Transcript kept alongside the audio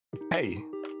Hey,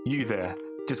 you there.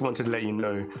 Just wanted to let you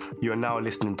know you are now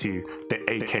listening to the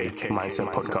AK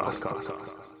Mindset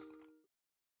Podcast.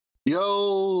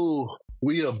 Yo,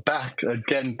 we are back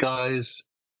again, guys.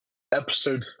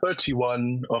 Episode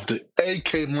 31 of the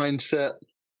AK Mindset.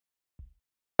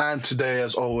 And today,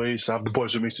 as always, I have the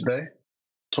boys with me today.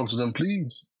 Talk to them,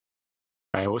 please.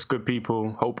 Hey, what's good,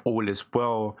 people? Hope all is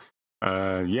well.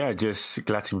 Just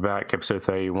glad to be back. Episode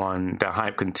 31. The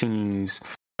hype continues.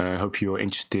 I hope you're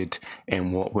interested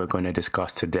in what we're going to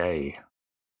discuss today.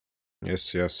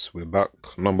 Yes, we're back.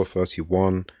 Number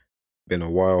 31. Been a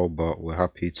while, but we're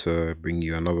happy to bring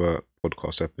you another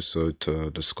podcast episode to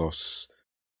discuss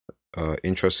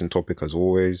interesting topic as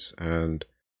always. And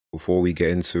before we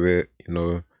get into it,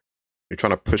 we're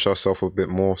trying to push ourselves a bit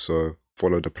more. So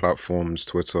follow the platforms,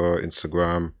 Twitter,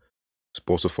 Instagram,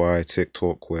 Spotify,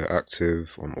 TikTok. We're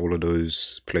active on all of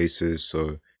those places.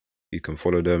 So you can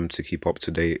follow them to keep up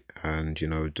to date and,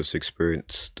 just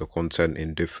experience the content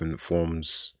in different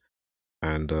forms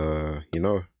and,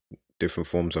 different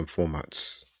forms and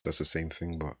formats. That's the same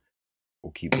thing, but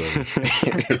we'll keep going.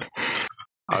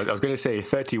 I was going to say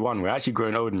 31. We're actually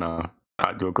growing old now.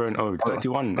 We're growing old.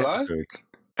 31 episodes.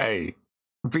 Hey,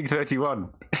 big 31.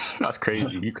 That's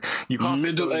crazy. You can't.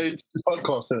 Middle-aged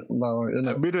podcast now, isn't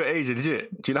it? Middle-aged,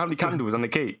 legit. Do you know how many candles on the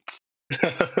cake?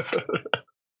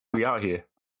 We out here.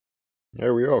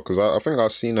 Yeah, we are, because I think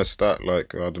I've seen a stat, there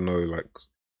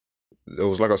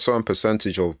was a certain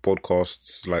percentage of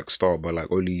podcasts start, but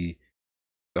only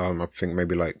I think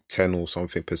maybe 10 or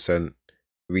something percent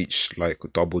reach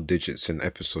double digits in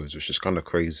episodes, which is kind of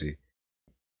crazy.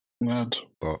 Mad.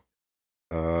 But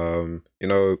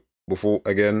before,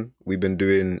 again, we've been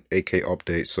doing AK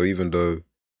updates, so even though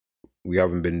we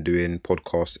haven't been doing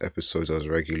podcast episodes as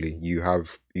regularly, you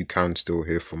can still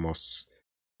hear from us,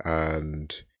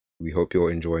 and we hope you're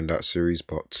enjoying that series.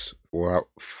 But without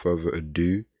further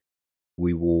ado,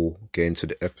 we will get into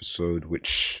the episode,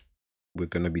 which we're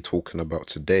going to be talking about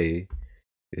today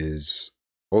is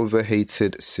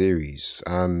overhated series.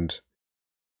 And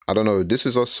I don't know, this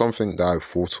is just something that I've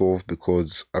thought of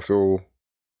because I feel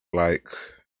like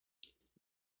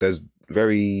there's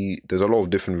a lot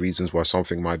of different reasons why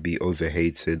something might be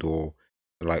overhated, or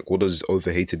what does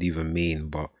overhated even mean?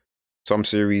 But some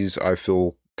series I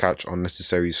feel catch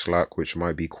unnecessary slack, which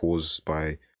might be caused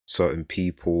by certain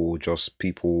people, just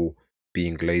people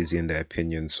being lazy in their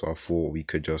opinions. So I thought we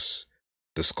could just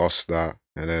discuss that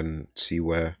and then see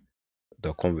where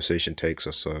the conversation takes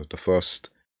us. So the first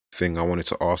thing I wanted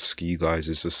to ask you guys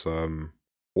is just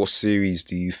what series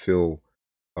do you feel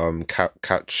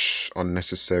catch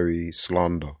unnecessary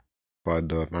slander by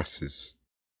the masses?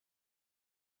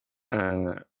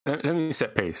 Let me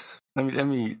set pace. Let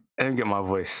me get my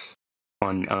voice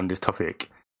on this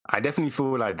topic. I definitely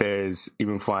feel like there's,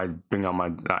 even before I bring up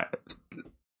my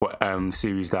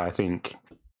series that I think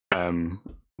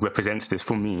represents this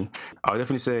for me, I would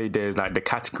definitely say there's the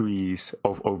categories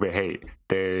of overhate.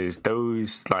 There's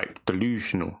those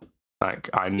delusional.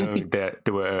 I know that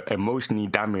they were emotionally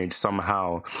damaged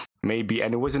somehow, maybe,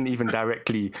 and it wasn't even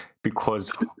directly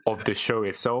because of the show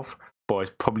itself, but it's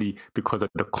probably because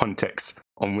of the context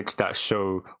on which that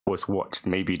show was watched.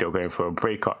 Maybe they were going for a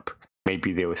breakup.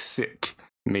 Maybe they were sick.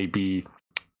 Maybe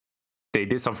they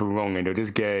did something wrong and they're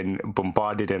just getting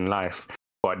bombarded in life.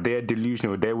 But they're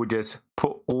delusional. They would just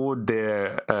put all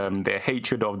their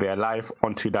hatred of their life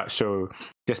onto that show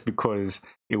just because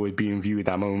it was being viewed at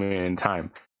that moment in time.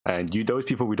 And those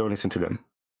people, we don't listen to them.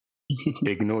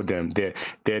 Ignore them. Their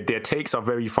takes are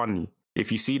very funny.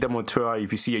 If you see them on Twitter,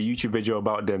 if you see a YouTube video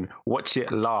about them, watch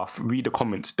it, laugh, read the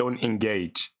comments, don't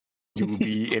engage. You will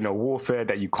be in a warfare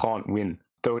that you can't win.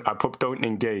 Don't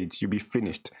engage. You'll be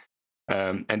finished.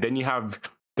 And then you have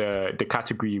the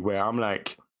category where I'm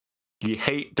you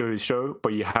hate the show,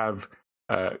 but you have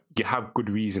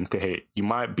good reasons to hate. You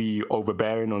might be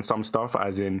overbearing on some stuff,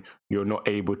 as in you're not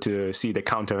able to see the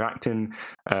counteracting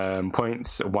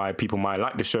points why people might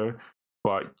like the show,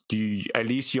 but at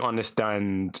least you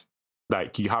understand,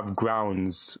 you have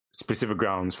specific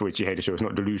grounds for which you hate the show. It's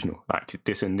not delusional,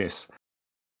 this and this.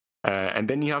 And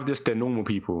then you have just the normal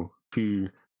people who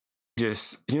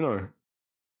just, they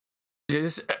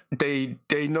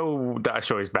know that a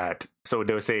show is bad, so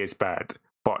they'll say it's bad,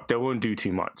 but they won't do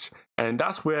too much. And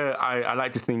that's where I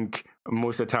like to think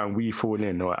most of the time we fall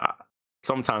in, or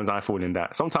sometimes I fall in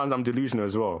that. Sometimes I'm delusional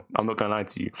as well. I'm not gonna lie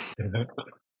to you.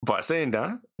 But saying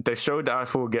that, the show that I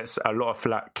feel gets a lot of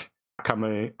flack, I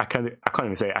can't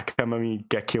even say Akamami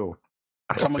Get Killed.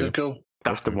 Akamami Get Killed.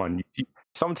 That's the one.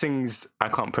 some things I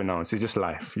can't pronounce. It's just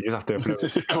life. You just have to flow.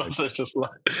 It's just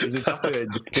like You just have to.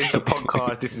 This is the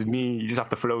podcast. This is me. You just have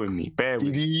to flow with me. Bear with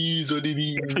it me. is what it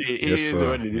is. It Yes, is sir.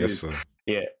 what it Yes, is. sir.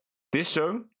 Yeah. This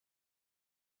show,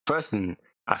 first thing,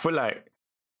 I feel like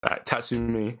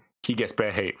Tatsumi, he gets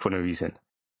bare hate for no reason.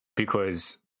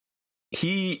 Because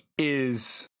he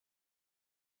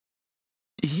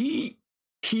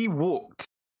walked,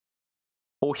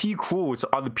 or he crawled so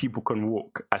other people can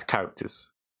walk as characters.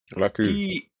 Like who?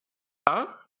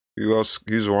 Who else?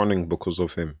 Who's running because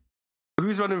of him?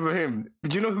 Who's running for him?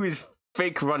 Do you know who is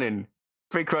fake running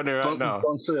right now?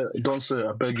 Don't say it. Don't say it.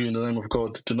 I beg you in the name of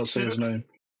God. Do not say his name.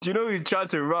 Do you know who's trying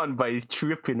to run but he's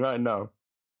tripping right now?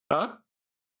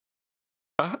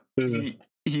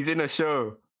 He's in a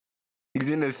show. He's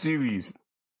in a series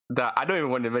that I don't even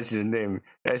want to mention the name.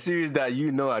 A series that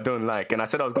you know I don't like, and I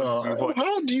said I was going to watch.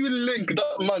 How do you link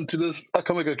that man to this? I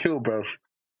can make a kill, bro.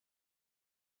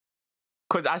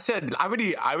 Because I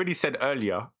already said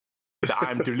earlier that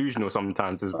I'm delusional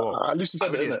sometimes as well. At least you I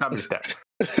said already it. established that.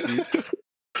 See?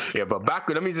 Yeah, but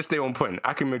let me just stay on point.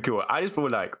 I can make it. I just feel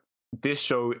like this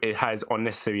show, it has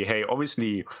unnecessary hate.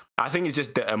 Obviously, I think it's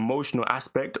just the emotional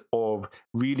aspect of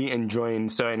really enjoying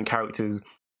certain characters,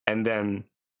 and then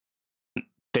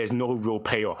there's no real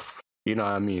payoff. You know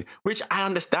what I mean? Which I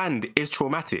understand is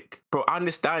traumatic. Bro, I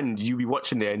understand you be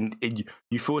watching it and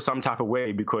you feel some type of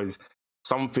way because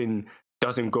something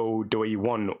doesn't go the way you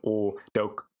want, or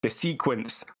the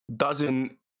sequence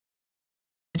doesn't,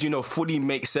 fully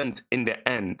make sense in the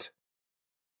end.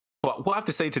 But what I have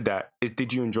to say to that is,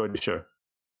 did you enjoy the show?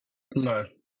 No.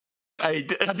 I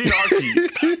didn't ask you.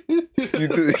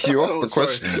 You asked the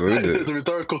question, though, didn't It's it? a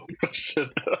rhetorical question.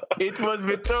 It was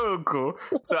rhetorical,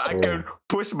 so I can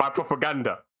push my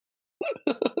propaganda.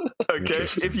 Okay?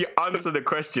 Interesting. If you answer the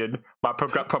question, my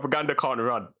propaganda can't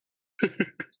run.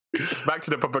 It's back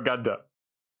to the propaganda.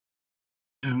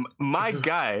 My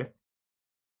guy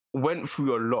went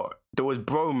through a lot. There was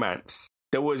bromance.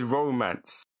 There was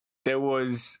romance. There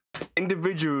was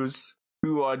individuals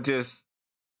who are just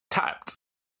tapped.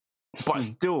 But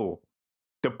still,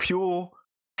 the pure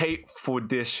hate for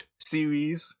this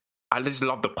series, I just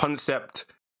love the concept,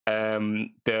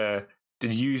 the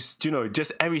use,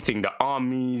 just everything, the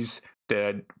armies,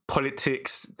 the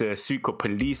politics, the secret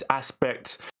police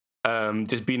aspect,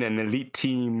 just being an elite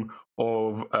team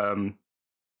of,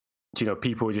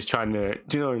 people just trying to,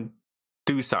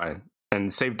 do something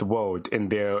and save the world in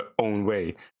their own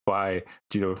way by,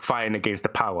 fighting against the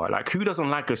power. Like, who doesn't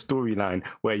like a storyline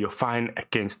where you're fighting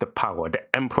against the power? The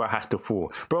emperor has to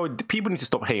fall. Bro, people need to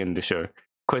stop hating the show.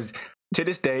 Because to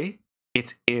this day,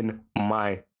 it's in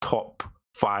my top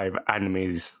 5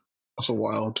 animes. That's a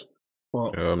wild.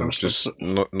 Well, just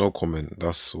no comment.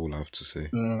 That's all I have to say.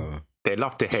 Yeah. They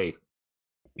love to hate.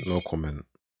 No comment.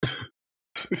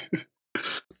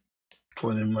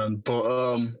 Funny, man.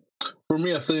 But for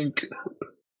me, I think,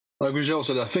 like Rizal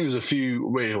said, I think there's a few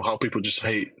ways of how people just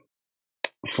hate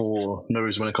for no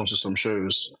reason when it comes to some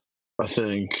shows. I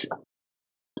think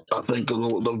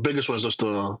the biggest one is just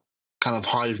the kind of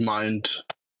hive mind,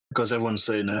 because everyone's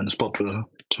saying it and it's popular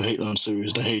to hate on a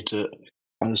series. They hate it.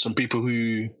 And there's some people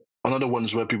who, another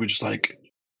ones where people just like,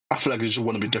 I feel like they just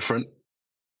want to be different.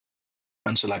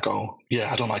 And so like, oh, yeah,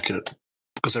 I don't like it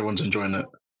because everyone's enjoying it.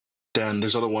 Then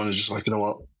there's other ones just like, you know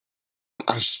what?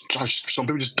 Some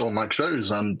people just don't like shows,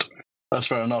 and that's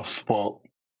fair enough. But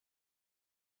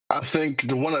I think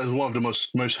the one that is one of the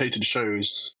most hated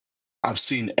shows I've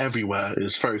seen everywhere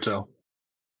is Fairy Tail.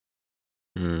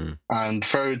 And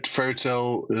Fairy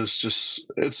Tail is just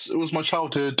it was my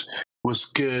childhood. Was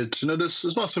good. This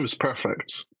it's not saying it's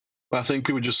perfect, but I think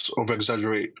people just over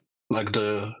exaggerate like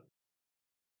the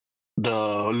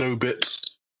low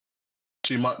bits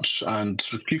too much, and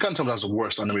you can't tell me that's the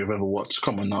worst anime I've ever watched.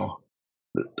 Come on now.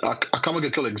 I can't make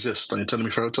a kill exist, and you're telling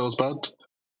me Fairy Tail is bad?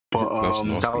 But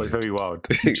that was very wild.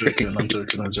 I'm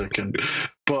joking.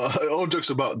 But all jokes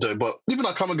about though. But even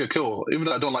I can't make a kill, even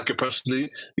though I don't like it personally,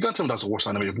 you can't tell me that's the worst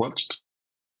anime you've watched.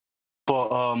 But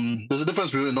there's a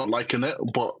difference between not liking it,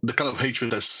 but the kind of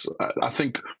hatred that's. I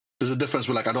think there's a difference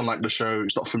with like I don't like the show.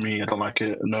 It's not for me. I don't like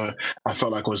it. No, I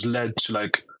felt like I was led to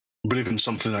like believe in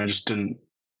something and it just didn't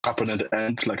happen at the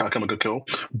end. Like I can't make a kill,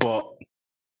 but.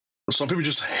 Some people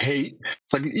just hate.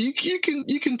 It's like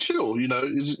you can chill,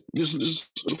 It's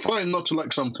fine not to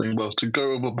like something, but to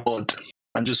go overboard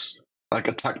and just like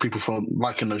attack people for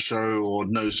liking the show or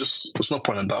no, it's no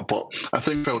point in that. But I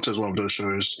think Fairy Tail is one of those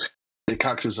shows. The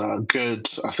characters are good.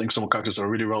 I think some characters are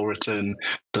really well written.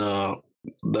 The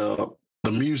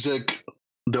music,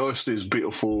 the OST is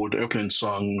beautiful. The opening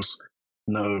songs,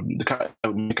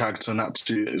 the main character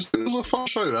Natsu. It was a fun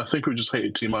show. I think we just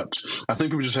hated too much. I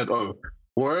think people just said, "Oh,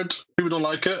 word, people don't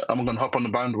like it. I'm gonna hop on the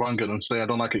bandwagon and say I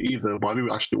don't like it either." But have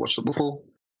you actually watched it before?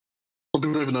 Some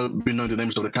people don't even know the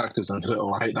names of the characters and say,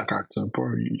 "Oh, I hate that character."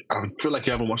 Bro, I feel like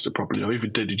you haven't watched it properly. Or if you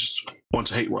did, you just want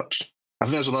to hate watch. I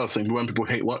think that's another thing when people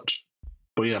hate watch.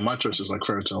 But yeah, my choice is like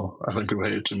Fairy Tail. I think people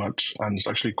hate it too much, and it's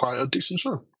actually quite a decent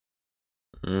show.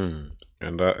 And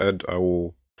Ed, I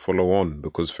will follow on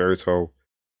because Fairy Tail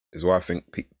is what I think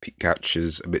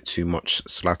catches a bit too much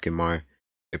slack in my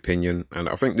opinion, and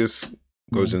I think this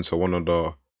goes into one of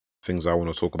the things I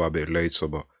want to talk about a bit later.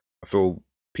 But I feel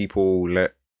people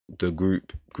let the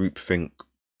group think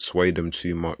sway them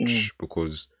too much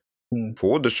because for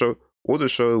what the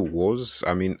show was,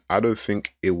 I mean, I don't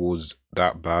think it was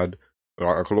that bad.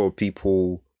 Like a lot of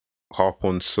people harp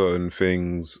on certain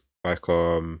things, like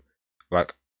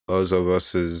Urza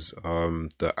versus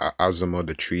the Azuma,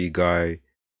 the tree guy.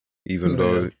 Even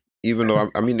though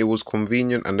I mean, it was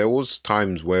convenient, and there was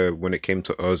times where when it came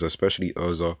to Urza, especially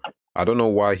Urza, I don't know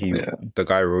why the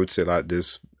guy wrote it like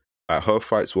this. Like her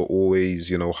fights were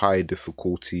always, high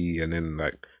difficulty, and then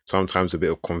like sometimes a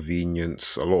bit of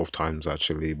convenience. A lot of times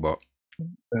actually, but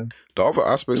the other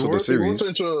aspects of the series, it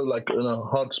went into in a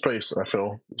hard space. I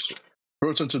feel it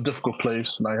wrote into a difficult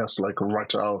place, and I have to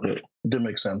write it out of it. It didn't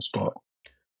make sense, but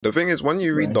the thing is, when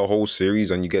you read the whole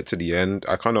series and you get to the end,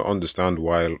 I kind of understand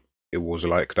why it was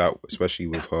like that, especially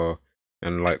with her,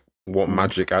 and like what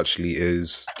magic actually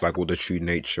is, like what the true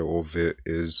nature of it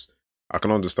is. I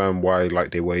can understand why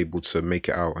like they were able to make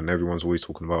it out, and everyone's always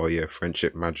talking about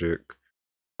friendship magic.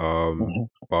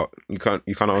 But you kind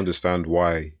of understand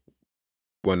why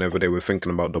whenever they were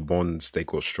thinking about the bonds, they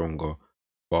got stronger.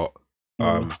 But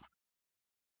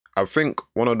I think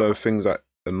one of the things that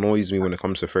annoys me when it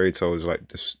comes to Fairy Tail is like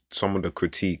some of the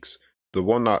critiques. The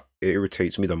one that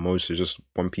irritates me the most is just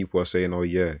when people are saying, "Oh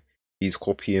yeah, he's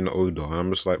copying Oda," and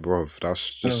I'm just like, "Bro,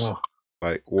 that's just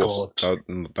like what's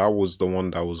that was the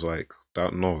one that was like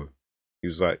that." No, he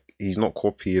was like, he's not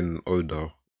copying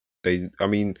Oda. I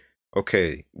mean,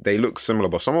 okay, they look similar,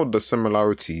 but some of the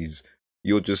similarities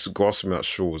you're just grasping at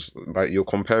straws. Like you're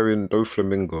comparing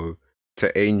Doflamingo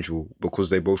to Angel because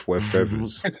they both wear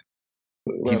feathers.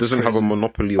 He doesn't have a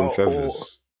monopoly on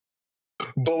feathers.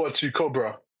 Boa to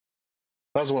Cobra.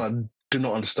 That's what I do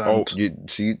not understand. Oh, you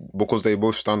see, because they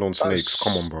both stand on snakes.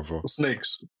 Come on, brother.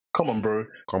 Snakes. Come on, bro.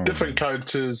 Different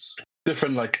characters,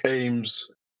 different aims,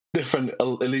 different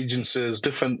allegiances,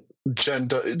 different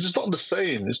gender. It's just not the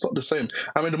same. It's not the same.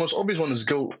 I mean, the most obvious one is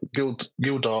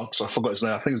Gildarts. I forgot his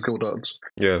name. I think it's Gildarts.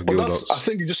 Yeah, Gildarts. I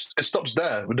think it stops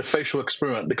there with the facial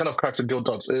experiment. The kind of character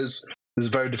Gildarts is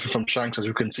very different from Shanks, as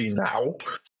you can see now.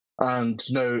 And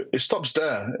it stops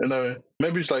there.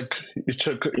 Maybe it's like it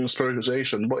took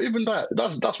inspiration, but even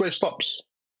that's where it stops.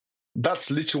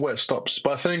 That's literally where it stops.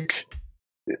 But I think,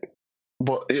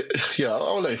 I'll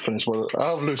let you finish. But I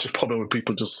have a little problem with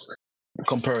people just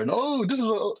comparing. Oh, this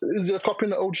is a copy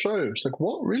of the old show. It's like,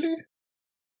 what? Really?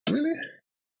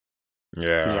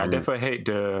 Yeah, I definitely hate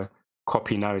the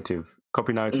copy narrative.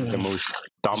 Copy narrative is the most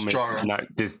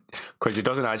dumbest, because it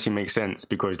doesn't actually make sense.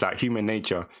 Because like human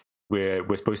nature, we're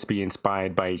supposed to be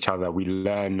inspired by each other. We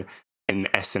learn in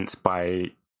essence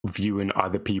by viewing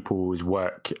other people's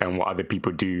work and what other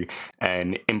people do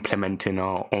and implementing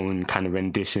our own kind of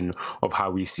rendition of how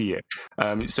we see it.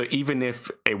 So even if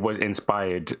it was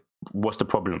inspired, what's the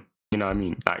problem? You know what I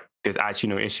mean? Like there's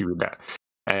actually no issue with that.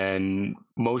 And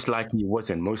most likely it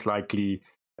wasn't. Most likely,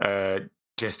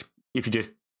 just if you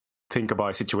just think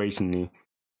about it situationally,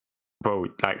 bro,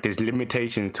 like there's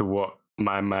limitations to what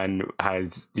my man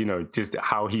has, just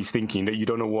how he's thinking, that you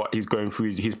don't know what he's going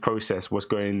through, his process, what's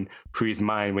going through his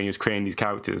mind when he was creating these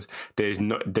characters. There's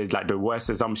like the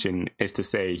worst assumption is to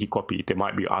say he copied. There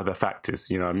might be other factors,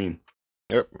 you know what I mean?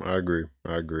 Yep, I agree.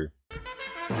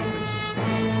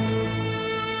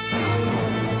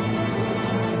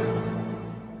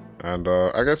 And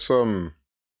I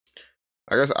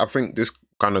think this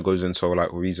kind of goes into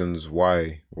like reasons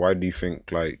why do you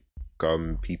think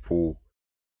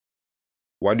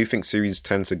why do you think series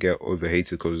tend to get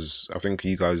overhated? Because I think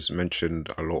you guys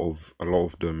mentioned a lot of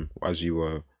them as you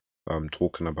were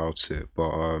talking about it,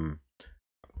 but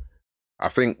I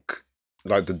think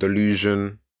like the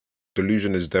delusion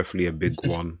is definitely a big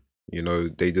one.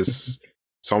 They just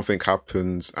something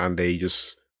happens and they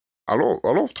just a lot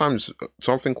of times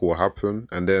something will happen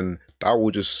and then that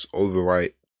will just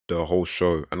overwrite the whole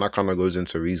show, and that kind of goes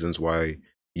into reasons why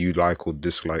you like or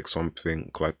dislike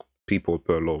something. Like people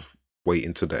put a lot of weight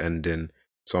into the ending.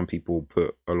 Some people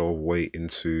put a lot of weight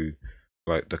into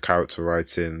like the character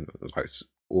writing,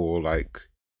 or like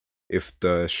if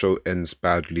the show ends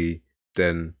badly,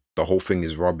 then the whole thing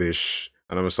is rubbish.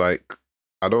 And I'm just like,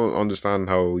 I don't understand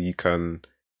how you can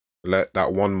let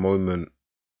that one moment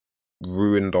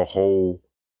ruin the whole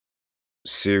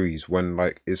series when,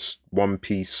 like, it's one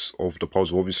piece of the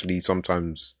puzzle. Obviously,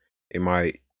 sometimes it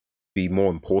might be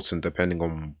more important depending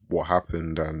on what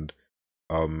happened and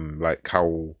like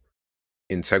how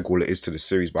integral it is to the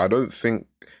series. But I don't think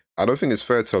it's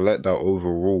fair to let that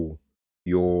overrule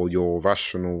your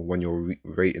rationale when you're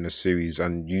rating a series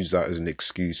and use that as an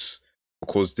excuse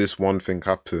because this one thing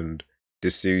happened.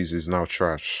 This series is now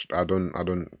trash. I don't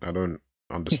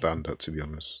understand that, to be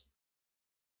honest.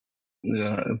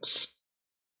 Yeah, it's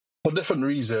for different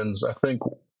reasons. I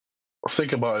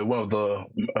think about it. One of the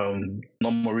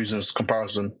normal reasons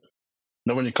comparison. You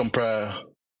know, when you compare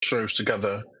shows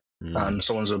together, and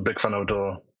someone's a big fan of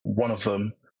one of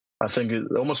them, I think I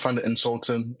almost find it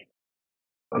insulting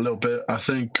a little bit. I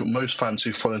think most fans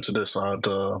who fall into this are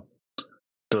the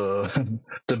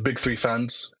big three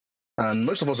fans, and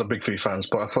most of us are big three fans.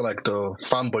 But I feel like the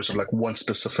fanboys of like one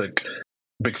specific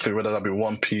big three, whether that be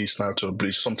One Piece, Naruto,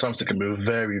 Bleach, sometimes they can be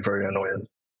very, very annoying.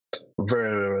 Very,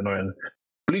 very annoying.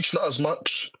 Bleach not as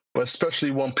much, but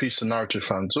especially One Piece and Naruto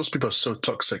fans. Those people are so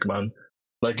toxic, man.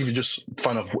 Like, if you just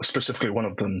fan of specifically one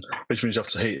of them, which means you have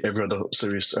to hate every other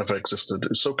series ever existed.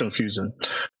 It's so confusing.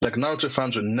 Like, Naruto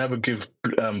fans would never give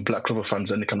Black Clover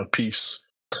fans any kind of peace.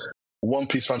 One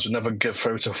Piece fans would never give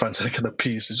Fairy Tail fans any kind of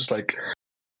peace. It's just like,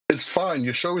 it's fine.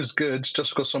 Your show is good.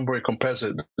 Just because somebody compares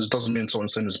it, this doesn't mean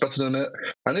someone's saying it's better than it.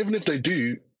 And even if they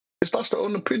do, that's their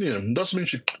own opinion. It doesn't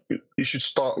mean you should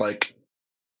start like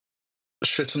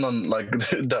shitting on like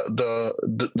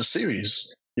the series.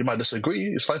 You might disagree.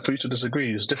 It's fine for you to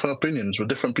disagree. It's different opinions with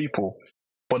different people,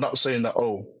 but not saying that,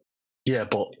 oh, yeah,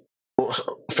 but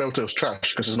Fairy Tail's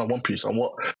trash because it's not One Piece. And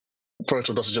what Fairy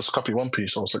Tail does is just copy One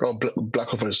Piece. So it's like, oh, Black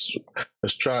Clover is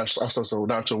trash. Asta's a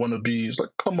Naruto wannabe. It's like,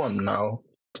 come on now.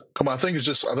 Come on. I think it's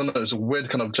just, I don't know, it's a weird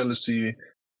kind of jealousy.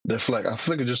 I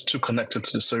think it's just too connected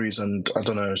to the series, and I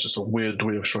don't know, it's just a weird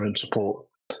way of showing support.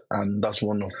 And that's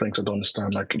one of the things I don't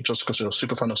understand. Like, just because you're a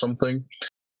super fan of something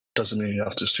doesn't mean you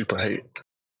have to super hate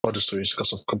other series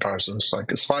because of comparisons. Like,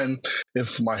 it's fine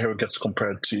if My Hero gets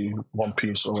compared to One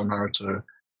Piece or Naruto.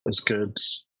 It's good.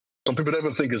 Some people don't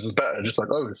even think it's better. Just like,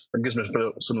 oh, it gives me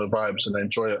similar vibes and I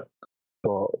enjoy it.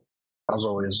 But as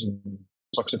always,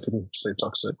 toxic people stay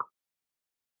toxic.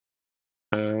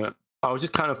 I was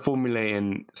just kind of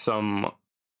formulating some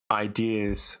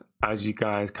ideas as you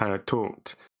guys kind of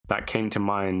talked that came to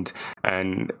mind.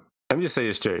 And let me just say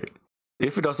this straight.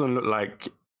 If it doesn't look like,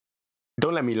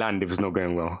 don't let me land if it's not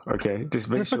going well, okay? Just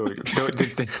make sure, don't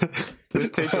just take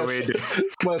away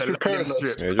the landing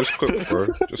strip. Yeah, just cook, bro.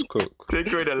 Just cook.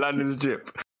 Take away the landing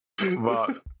strip.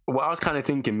 But what I was kind of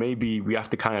thinking, maybe we have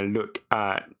to kind of look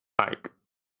at like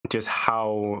just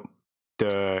how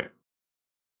the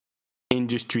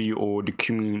industry or the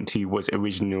community was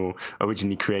originally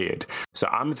created. So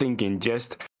I'm thinking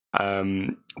just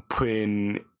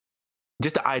putting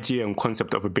just the idea and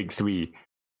concept of a big three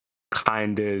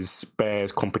kind of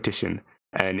spares competition,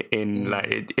 and in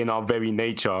our very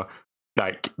nature,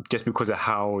 like just because of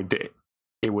how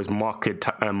it was marketed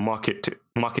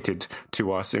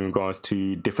to us in regards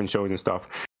to different shows and stuff,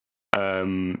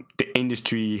 the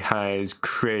industry has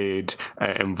created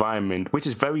an environment which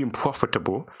is very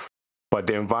unprofitable, but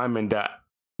the environment that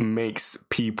makes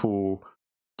people,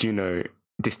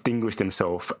 distinguish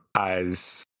themselves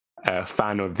as a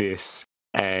fan of this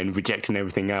and rejecting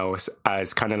everything else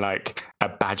as kind of like a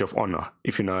badge of honor,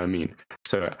 if you know what I mean.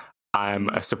 So I'm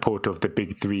a supporter of the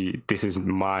big three. This is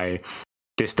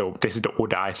the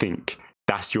order I think.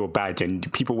 That's your badge,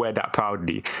 and people wear that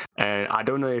proudly. And I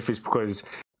don't know if it's because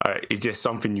it's just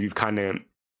something you've kind of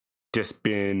just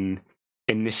been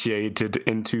initiated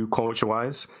into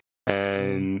culture-wise,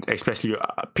 and especially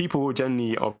people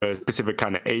generally of a specific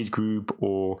kind of age group,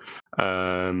 or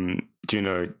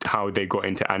how they got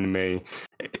into anime,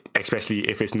 especially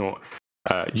if it's not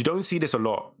you don't see this a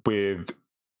lot with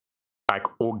like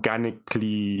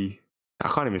organically, I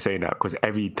can't even say that because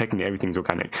technically everything's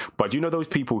organic, but those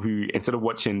people who instead of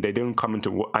watching, they don't come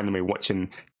into anime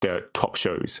watching the top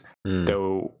shows.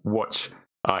 They'll watch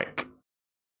like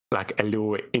a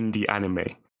little indie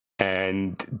anime,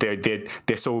 and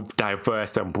they're so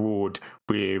diverse and broad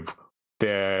with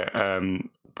their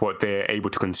what they're able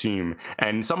to consume.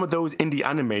 And some of those indie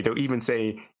anime, they'll even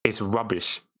say it's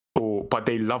rubbish, but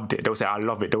they loved it. They'll say I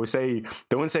love it. They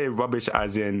won't say rubbish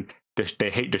as in they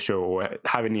hate the show or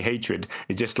have any hatred.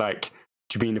 It's just like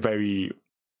to being very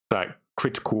like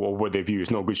critical of what they view.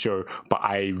 It's not a good show, but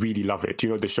I really love it.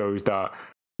 The shows that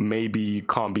maybe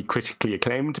can't be critically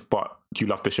acclaimed, but you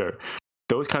love the show.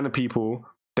 Those kind of people,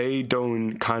 they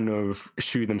don't kind of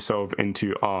shoot themselves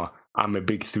into, I'm a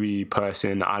big three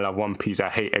person, I love One Piece, I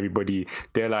hate everybody.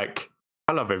 They're like,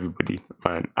 I love everybody,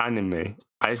 man. Anime,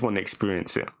 I just want to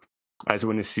experience it. I just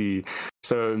want to see.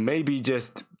 So maybe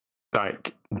just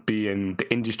like be in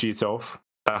the industry itself.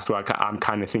 That's what I'm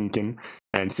kind of thinking.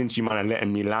 And since you might have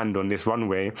letting me land on this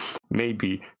runway,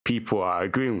 maybe people are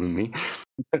agreeing with me.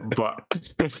 But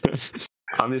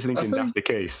I'm just thinking that's the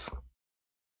case.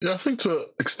 Yeah, I think to an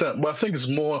extent, but I think it's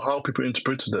more how people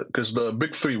interpreted it, because the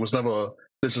big three was never,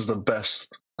 this is the best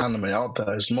anime out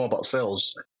there. It's more about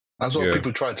sales. That's what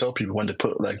people try to tell people when they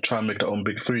try and make their own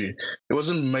big three. It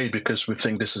wasn't made because we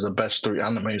think this is the best three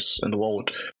animes in the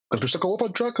world. Because it's like, what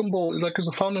about Dragon Ball? Like, it's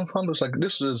the founders. Like,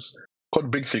 this is quite a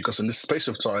big thing, because in this space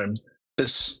of time,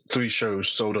 this three shows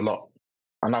sold a lot.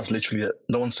 And that's literally it.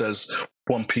 No one says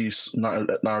One Piece,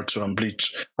 Naruto, and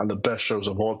Bleach are the best shows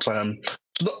of all time.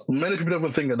 So many people don't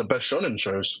even think they're the best shonen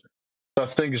shows. But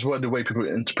I think it's the way people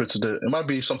interpreted it. It might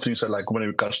be something you said, like, when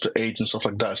it comes to age and stuff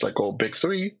like that. It's like, oh, big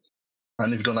three.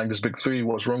 And if you don't like this big three,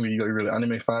 what's wrong with you? You're a really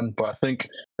anime fan. But I think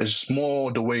it's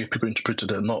more the way people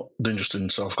interpreted it, not the industry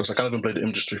itself. Because I can't even blame the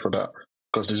industry for that.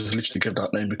 Because they just literally gave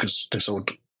that name because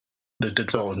they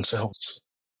did well in sales.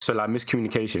 So like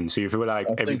miscommunication. So you feel like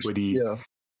everybody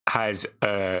has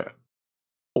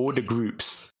all the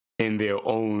groups in their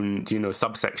own,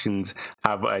 subsections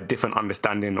have a different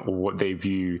understanding of what they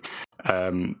view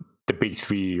the big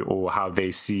three, or how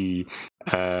they see,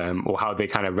 or how they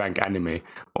kind of rank anime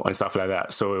and stuff like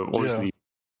that. So obviously,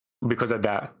 because of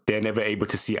that, they're never able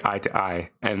to see eye to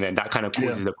eye, and then that kind of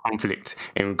causes the conflict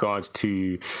in regards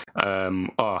to,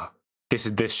 this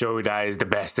is the show that is the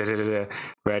best. This is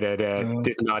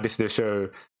the show,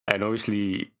 and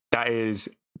obviously that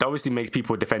obviously makes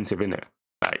people defensive, innit?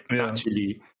 Like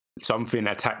actually, something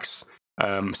attacks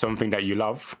something that you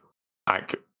love,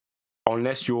 like.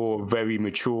 Unless you're very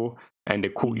mature and they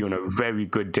caught you on a very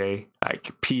good day,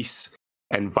 like peace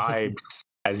and vibes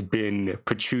has been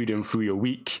protruding through your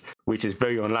week, which is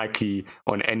very unlikely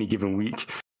on any given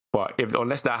week. But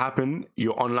unless that happened,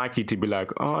 you're unlikely to be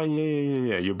like, oh,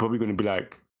 yeah. You're probably going to be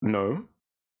like, no.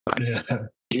 Like,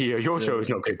 your show is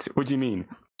not good. What do you mean?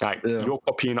 Like, you're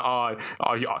copying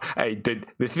the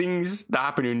things that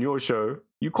happen in your show,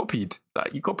 you copied.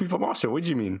 Like, you copied from our show. What do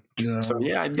you mean? Yeah. So,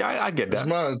 I get that. It's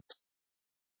mad.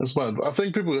 It's bad. I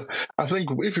think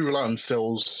if you rely on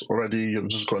sales already, you're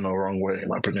just going the wrong way, in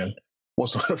my opinion.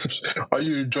 Are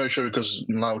you enjoying the show because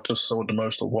Naruto sold the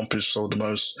most or One Piece sold the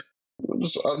most? I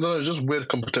don't know, it's just weird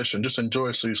competition. Just enjoy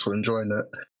it so you're still enjoying it.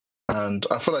 And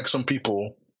I feel like some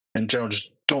people in general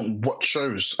just don't watch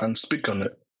shows and speak on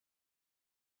it.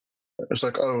 It's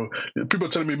like, people are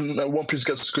telling me that One Piece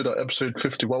gets good at episode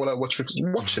 50. Why would I watch 50?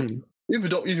 Watch it.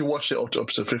 If you watch it up to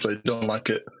episode 50 and you don't like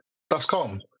it, that's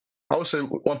calm. I would say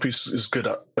One Piece is good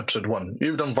at episode 1. If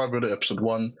you don't vibe with it episode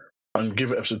 1 and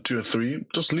give it episode 2 and 3,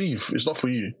 just leave. It's not for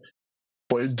you.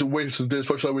 But wait to this,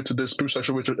 why should I wait to this? Bruce, I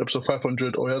should wait to episode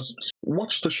 500.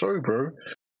 Watch the show, bro.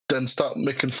 Then start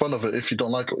making fun of it if you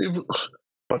don't like it.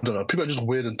 I don't know. People are just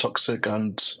weird and toxic,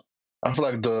 and I feel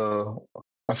like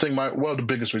one of the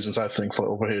biggest reasons I think for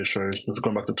overhear shows, if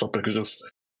going back to the topic, is just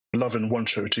loving one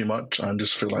show too much and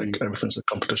just feel like everything's a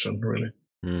competition, really.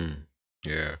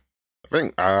 Yeah. I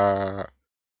think I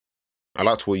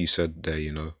liked what you said there,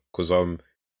 because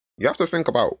you have to think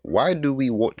about, why do we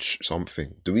watch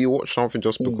something? Do we watch something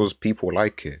just because people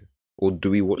like it, or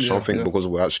do we watch something because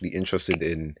we're actually interested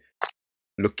in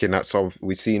looking at something?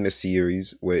 We've seen a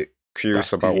series, we're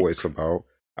curious about what it's about,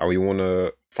 and we want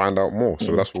to find out more.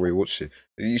 So that's why we watch it.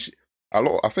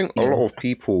 I think a lot of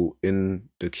people in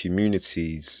the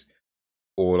communities,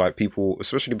 or like people,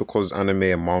 especially because anime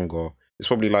and manga, it's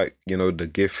probably like the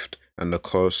gift and the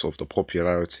curse of the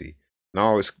popularity.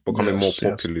 Now it's becoming more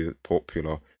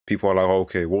popular. People are like,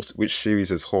 okay, which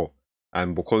series is hot?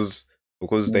 And because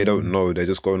they don't know, they're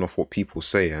just going off what people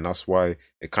say, and that's why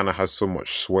it kind of has so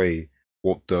much sway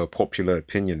what the popular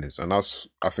opinion is. And that's,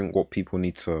 I think, what people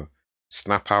need to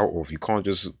snap out of. You can't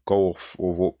just go off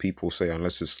of what people say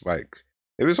unless it's like,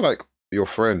 if it's like your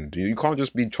friend, you can't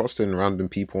just be trusting random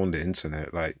people on the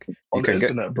internet. Like, bro,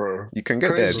 you can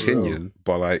get their opinion,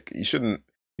 but like you shouldn't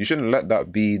let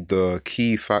that be the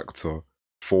key factor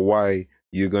for why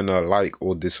you're gonna like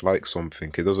or dislike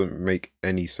something. It doesn't make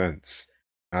any sense.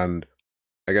 And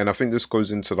again, I think this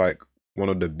goes into like one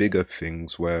of the bigger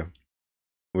things where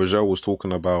Rogel was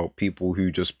talking about people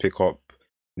who just pick up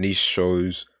niche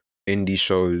shows, indie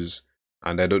shows,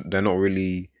 and they're not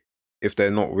really, if they're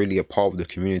not really a part of the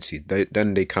community,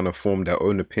 then they kind of form their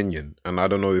own opinion. And I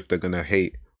don't know if they're gonna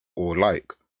hate or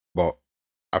like, but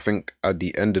I think at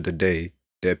the end of the day,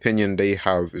 the opinion they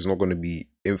have is not going to be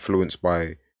influenced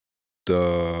by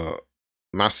the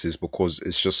masses because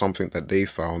it's just something that they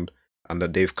found and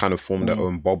that they've kind of formed their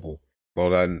own bubble. But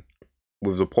then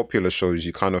with the popular shows,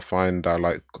 you kind of find that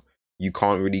like you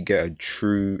can't really get a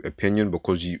true opinion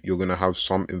because you're going to have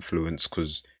some influence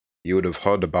because you would have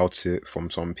heard about it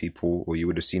from some people or you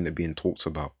would have seen it being talked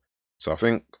about. So I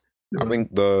think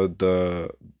the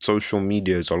social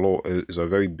media is a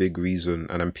very big reason,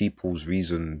 and then people's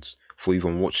reasons for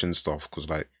even watching stuff. Because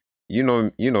like you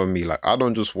know me, like I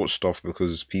don't just watch stuff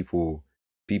because people.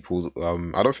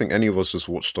 I don't think any of us just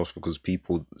watch stuff because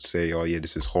people say, "Oh yeah,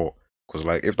 this is hot." Because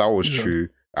like if that was true,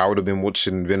 I would have been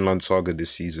watching Vinland Saga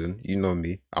this season. You know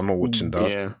me, I'm not watching that.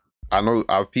 Yeah. I know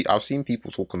I've seen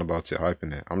people talking about it,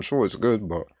 hyping it. I'm sure it's good,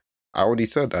 but I already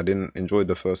said I didn't enjoy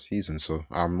the first season, so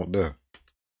I'm not there.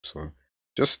 So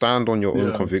just stand on your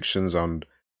own convictions and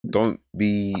don't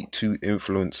be too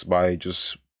influenced by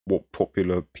just what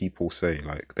popular people say.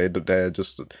 Like they're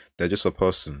just a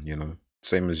person, you know,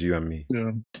 same as you and me.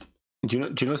 Yeah. Do you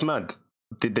know what's mad?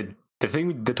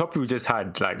 The topic we just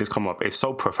had, like this come up, is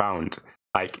so profound.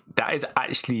 Like that is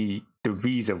actually the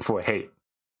reason for hate.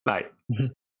 Like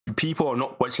people are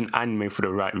not watching anime for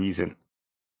the right reason.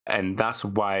 And that's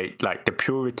why like the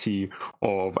purity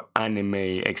of anime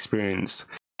experience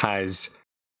has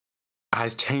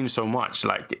changed so much.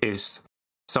 Like it's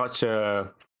such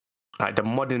a like the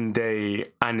modern day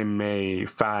anime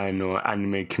fan or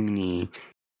anime community,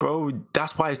 bro.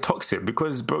 That's why it's toxic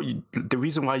because, bro, the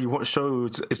reason why you watch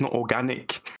shows is not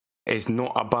organic. It's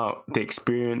not about the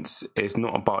experience. It's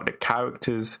not about the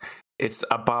characters. It's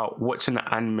about watching an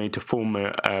anime to form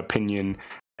an opinion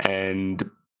and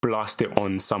blast it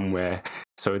on somewhere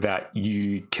so that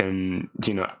you can,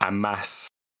 you know, amass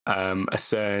a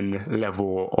certain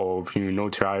level of, you know,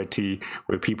 notoriety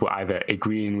with people either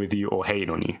agreeing with you or hating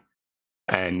on you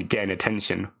and getting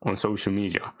attention on social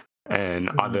media and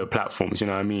other platforms, you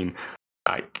know what I mean?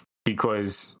 Like,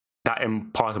 because that in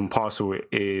part and parcel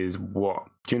is what,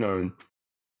 you know,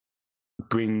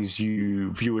 brings you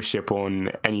viewership on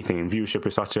anything. Viewership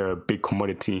is such a big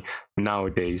commodity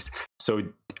nowadays. So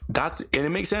and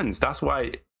it makes sense. That's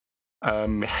why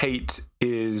hate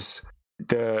is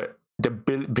the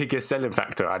biggest selling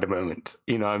factor at the moment.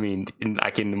 You know what I mean?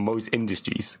 In most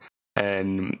industries.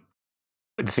 And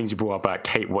the things you brought up, like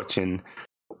hate watching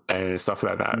and stuff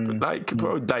like that. Like,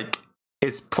 bro, like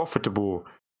it's profitable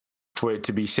for it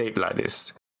to be shaped like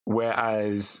this.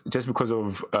 Whereas just because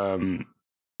of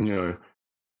you know,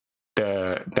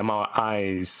 the amount of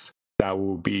eyes that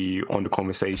will be on the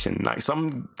conversation, like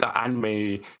the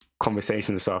anime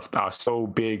conversation stuff that are so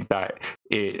big that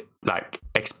it like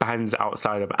expands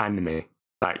outside of anime,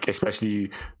 like especially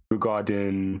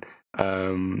regarding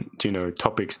you know,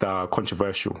 topics that are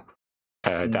controversial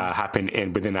that happen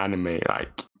within anime.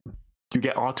 Like you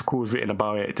get articles written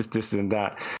about it, this and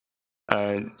that.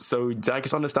 So like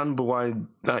it's understandable why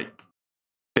like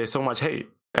there's so much hate,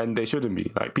 and there shouldn't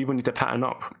be. Like people need to pattern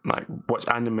up, like watch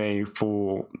anime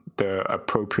for the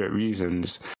appropriate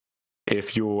reasons.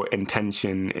 If your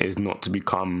intention is not to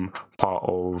become part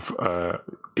of,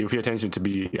 if your intention to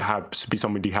be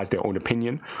somebody who has their own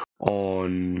opinion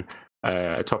on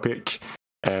a topic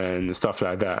and stuff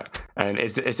like that. And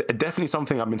it's definitely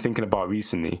something I've been thinking about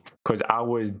recently,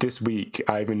 because this week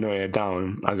I even noted it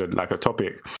down as a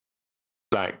topic.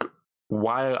 Like,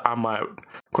 why am I?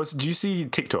 Because do you see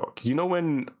TikTok? You know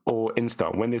or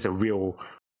Insta, when there's a reel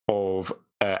of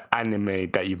anime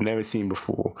that you've never seen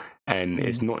before, and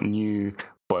it's not new,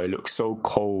 but it looks so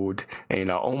cold, and you're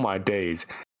like, oh my days.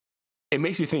 It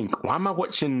makes me think, why am I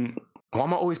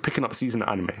always picking up seasonal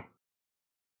anime?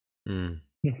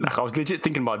 Like I was legit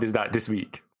thinking about this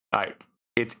week. Like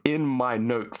it's in my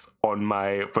notes on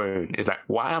my phone. It's like,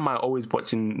 why am I always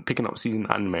picking up season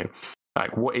anime?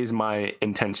 Like, what is my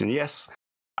intention? Yes,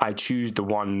 I choose the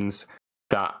ones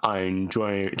that I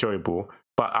enjoyable,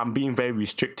 but I'm being very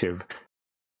restrictive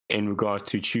in regards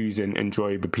to choosing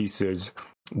enjoyable pieces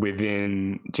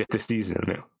within just the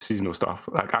seasonal stuff.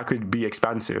 Like I could be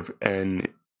expansive and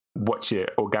watch it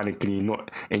organically,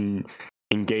 not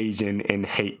engaging in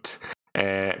hate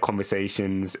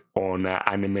conversations on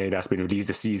anime that's been released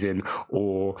this season,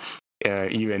 or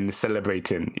even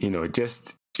celebrating, you know,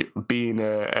 just being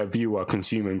a viewer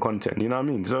consuming content, you know what I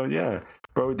mean? So yeah,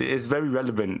 bro, it's very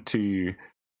relevant to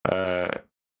the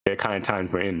kind of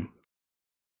times we're in.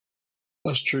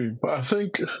 That's true, but I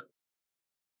think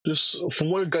just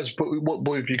from what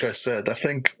both of you guys said, I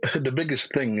think the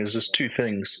biggest thing is just two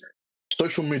things: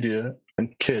 social media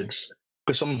and kids.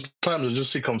 Because sometimes I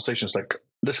just see conversations like,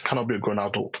 this cannot be a grown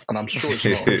adult, and I'm sure it's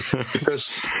not.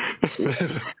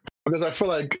 because I feel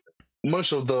like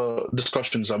most of the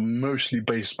discussions are mostly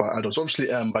based by adults, obviously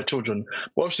by children.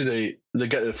 But obviously they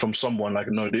get it from someone. Like,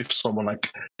 no, if someone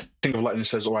like King of Lightning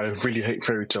says, "Oh, I really hate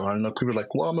Fairy Tail," and people are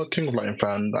like, "Well, I'm a King of Lightning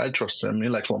fan. I trust him. He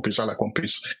likes One Piece. I like One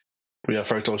Piece. But yeah,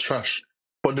 Fairy Tail is trash."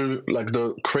 But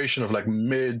the creation of like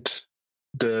mid,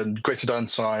 the greater than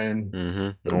sign,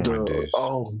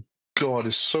 oh god,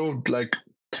 it's so like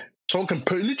someone can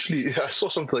put literally. I saw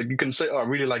something like you can say, "Oh, I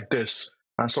really like this,"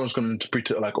 and someone's going to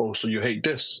interpret it like, "Oh, so you hate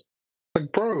this."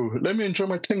 Like, bro, let me enjoy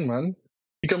my thing, man.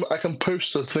 I can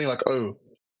post a thing like, "Oh,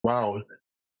 wow,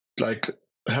 like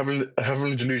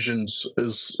Heavenly Delusions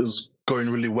is going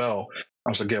really well."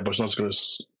 I was like, "Yeah, but it's not as good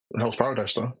as Hell's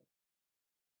Paradise, though."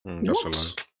 That's a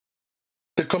lie.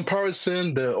 The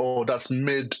comparison, that's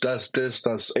mid, that's this,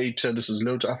 that's A tier, this is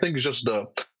low tier. I think it's just the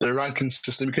ranking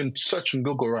system. You can search on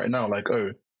Google right now, like,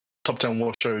 oh, top 10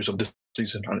 worst shows of this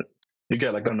season, and you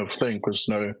get like that kind of thing because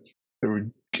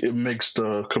it makes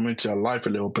the community alive a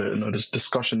little bit. There's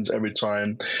discussions every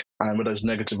time, and whether it's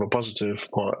negative or positive,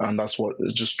 and that's what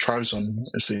it just thrives on.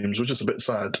 It seems, which is a bit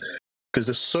sad because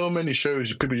there's so many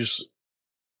shows people just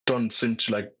don't seem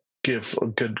to like give a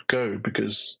good go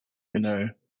because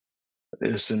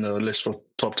it's in the list for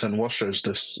top 10 watch shows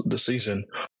this season.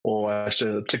 Or I see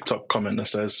a TikTok comment that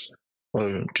says,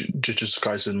 "Oh, Jujutsu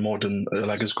Kaisen more than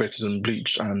like it's greater than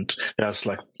Bleach, and it has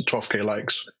like 12k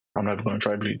likes. I'm never going to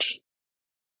try Bleach."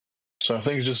 So I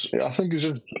think it's just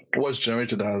what's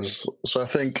generated as. So I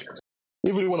think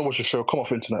if you want to watch a show, come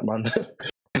off internet, man.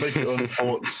 Make your own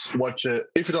thoughts, watch it.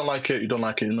 If you don't like it, you don't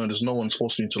like it. There's no one's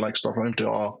forcing you to like stuff. I think there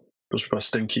are, those people are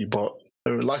stinky, but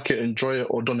like it, enjoy it,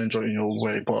 or don't enjoy it in your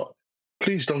way. But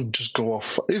please don't just go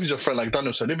off. If it's your friend, like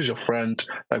Daniel said, if it's your friend,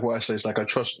 like what I say is like I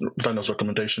trust Daniel's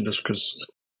recommendation just because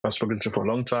I've spoken to him for a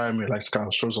long time. He likes the kind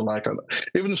of shows I like. And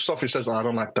even the stuff he says, I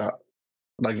don't like that.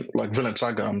 Like Villain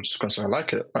Tiger, I'm just gonna say I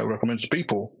like it. I recommend it to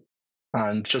people.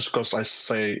 And just because I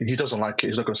say he doesn't like it,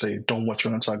 he's not gonna say don't watch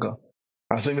Villain Tiger.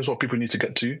 I think that's what people need to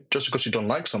get to. Just because you don't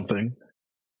like something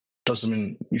doesn't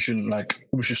mean you shouldn't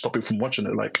we should stop you from watching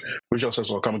it. Like Rachel says,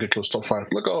 "Oh, come and get close top 5."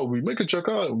 Like, "Oh, we make a joke.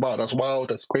 Oh, wow, that's wild,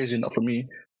 that's crazy, not for me."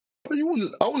 But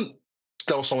I wouldn't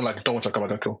tell someone like, "Don't watch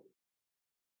Akame Kill."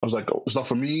 I was like, "Oh, it's not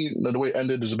for me." The way it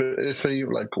ended is a bit iffy,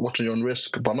 like watching your own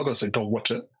risk. But I'm not gonna say don't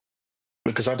watch it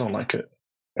because I don't like it.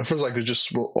 It feels like it's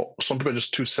just some people are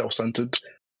just too self-centered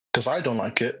because I don't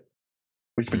like it,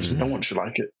 which means no one should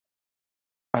like it.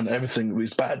 And everything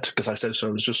is bad because I said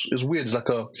so. It's weird. It's like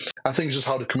I think it's just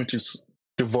how the community's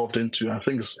evolved into. I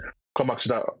think it's come back to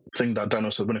that thing that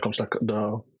Daniel said when it comes to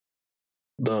like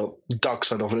the dark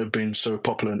side of it being so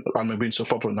popular and being so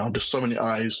popular now. There's so many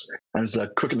eyes and it's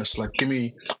like quickness. Like, give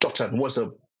me top 10. What's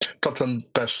the top 10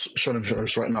 best shonen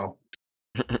shows right now?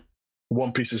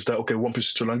 One Piece is there. Okay, One Piece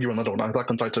is too long. Give me another one.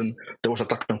 Attack on Titan. They watch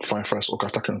Attack on Titan first. Okay,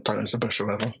 Attack on Titan is the best show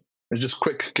ever. It's just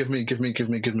quick. Give me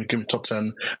top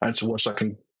 10 and to watch. So I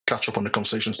can catch up on the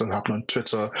conversations that happen on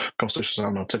Twitter, conversations that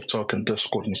happen on TikTok and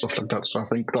Discord and stuff like that. So I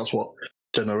think that's what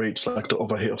generates like the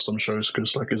overhit of some shows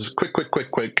because like it's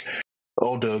quick.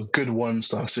 All the good ones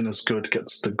that are seen as good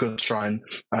gets the good shine,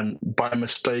 and by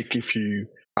mistake, if you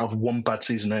have one bad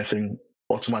season, anything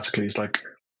automatically it's like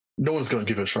no one's going to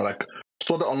give it a try. Like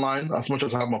Sword Art Online, as much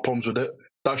as I have my problems with it,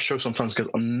 that show sometimes gets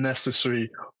unnecessary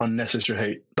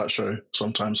hate. That show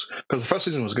sometimes because the first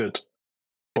season was good,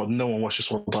 but no one watches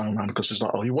Sword Art Online because it's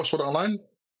like, "Oh, you watch Sword Art Online?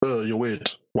 You're weird."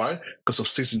 Why? Because of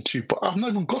season 2. But I've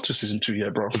not even got to season 2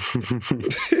 yet, bro.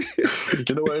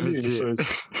 You know what I mean? So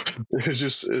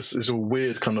it's a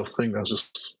weird kind of thing that's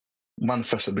just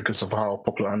manifested because of how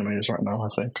popular anime is right now, I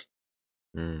think.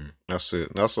 That's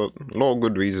it. That's a lot of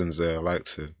good reasons there. I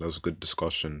liked it. That was a good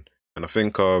discussion. And I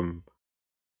think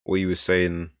what you were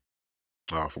saying,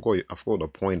 I forgot the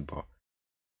point, but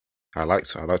I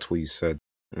liked what you said.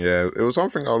 Yeah, it was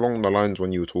something along the lines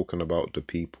when you were talking about the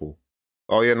people.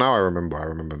 Oh yeah, now I remember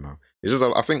now. It's just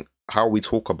I think how we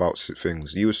talk about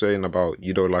things. You were saying about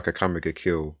you don't like Akame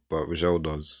Kill, but Rajel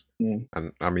does.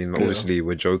 And I mean, obviously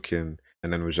we're joking,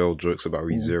 and then Rajel jokes about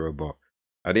ReZero, but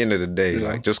at the end of the day,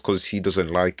 like just because he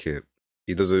doesn't like it,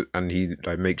 he doesn't, and he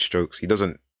like makes jokes, he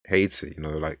doesn't hate it.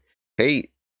 Like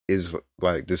hate is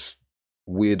like this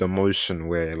weird emotion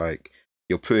where like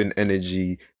you're putting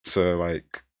energy to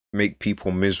like make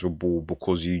people miserable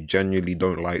because you genuinely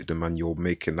don't like them and you're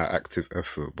making that active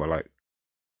effort. But like,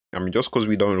 I mean, just because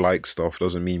we don't like stuff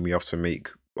doesn't mean we have to make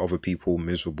other people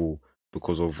miserable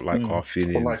because of like our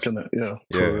feelings. For liking it, yeah.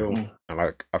 And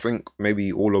like, I think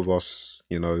maybe all of us,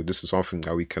 this is something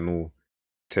that we can all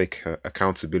take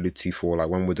accountability for. Like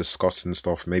when we're discussing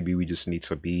stuff, maybe we just need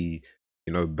to be,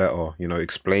 better,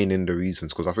 explaining the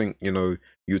reasons. Because I think,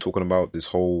 you're talking about this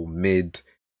whole mid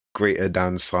greater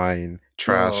than sign,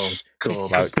 trash. Oh,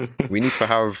 God. Like, we need to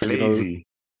have, you know, Lazy.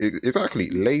 exactly,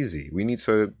 lazy. We need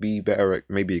to be better at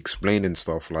maybe explaining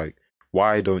stuff like,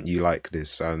 why don't you like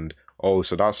this? And, oh,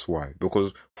 so that's why.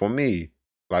 Because for me,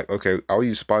 like, okay, I'll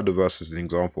use Spider-Verse as an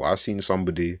example. I seen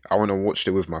somebody, I went and watched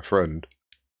it with my friend.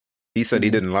 He said he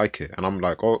didn't like it. And I'm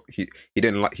like, oh, he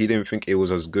didn't think it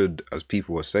was as good as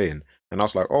people were saying. And I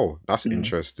was like, oh, that's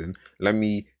interesting. Let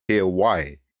me hear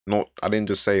why. I didn't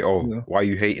just say, oh, why are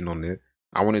you hating on it?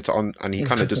 I wanted to, and he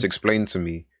kind of just explained to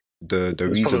me the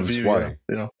reasons why.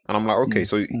 Yeah. And I'm like, okay,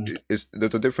 so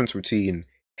there's a difference between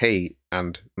hate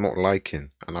and not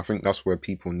liking. And I think that's where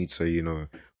people need to, you know,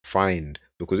 find.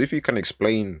 Because if you can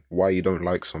explain why you don't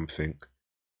like something,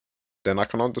 then I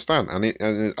can understand.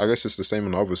 And I guess it's the same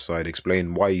on the other side.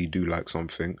 Explain why you do like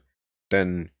something.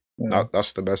 Then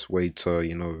that's the best way to,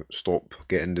 you know, stop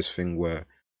getting this thing where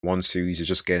one series is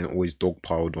just getting always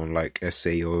dogpiled on like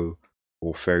SAO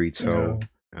or Fairy Tail.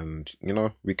 And, you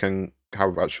know, we can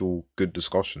have actual good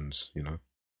discussions, you know.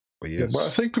 But yes. But I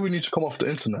think people need to come off the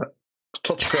internet.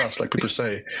 Touch grass, like people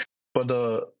say. But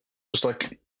it's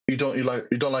like you don't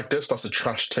like this, that's a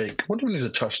trash take. What do you mean it's a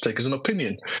trash take? It's an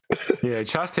opinion. Yeah,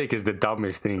 trash take is the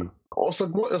dumbest thing. I was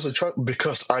like, what is a trash?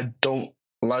 Because I don't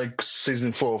like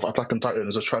season 4 of Attack on Titan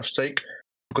as a trash take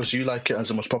because you like it as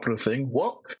the most popular thing.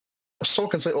 What?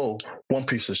 Someone can say, oh, One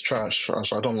Piece is trash,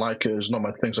 so I don't like it, it's not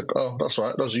my thing. It's like, oh, that's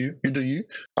right, that's you do you.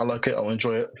 I like it, I'll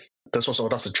enjoy it. That's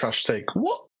a trash take.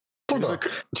 What? Do you know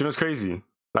what's crazy?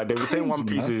 Like, they were saying One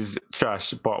Piece is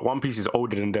trash, but One Piece is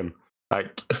older than them.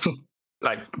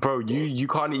 Like, bro, you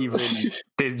can't even.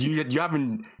 You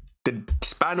haven't, the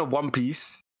span of One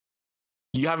Piece.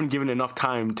 You haven't given enough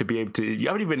time to be able to. You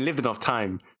haven't even lived enough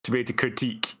time to be able to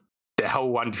critique the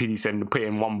whole One Piece and put it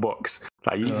in one box.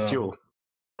 Like, you need to chill.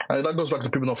 That goes back to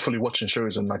people not fully watching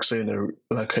shows and like saying they're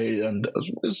like, hey, and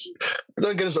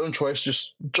don't get his own choice.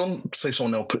 Just don't say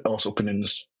someone else's opinion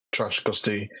is trash because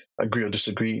they agree or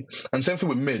disagree. And same thing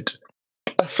with mid.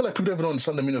 I feel like people don't even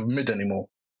understand the meaning of mid anymore.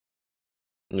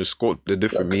 It's got a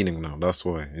different meaning now. That's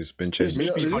why it's been changed.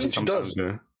 It does.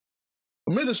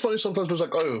 Mid is funny sometimes, but it's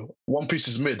like, oh, One Piece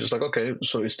is mid. It's like, okay,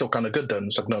 so it's still kind of good then.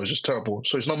 It's like, no, it's just terrible.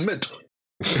 So it's not mid.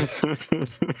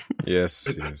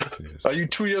 Yes. Are you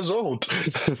 2 years old?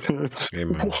 Hey,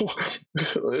 man.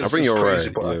 I think you're crazy,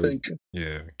 right. But I think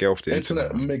get off the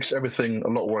internet makes everything a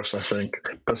lot worse, I think.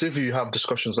 Because if you have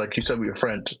discussions like you said with your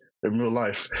friend in real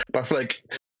life, but I feel like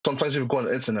sometimes if you go on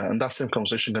the internet and that same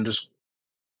conversation can just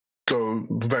go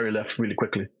very left really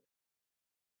quickly.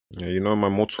 Yeah, you know my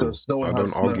motto. I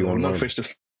don't argue online. No face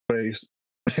to face.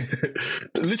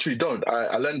 Literally don't.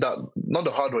 I learned that not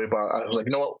the hard way, but I was like,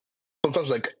 you know what?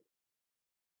 Sometimes like,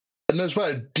 and it's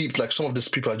very deep. Like some of these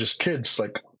people are just kids.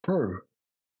 Like, bro,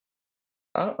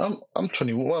 I'm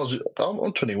 21. Well,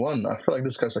 I'm 21. I feel like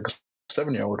this guy's like a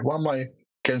 7-year-old. Why am I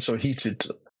getting so heated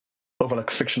over like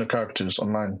fictional characters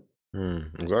online?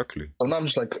 Exactly. And I'm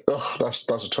just like, ugh, that's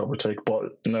a terrible take.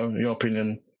 But you know, your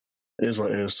opinion is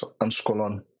what it is, and scroll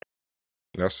on.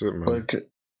 That's it, man. Like,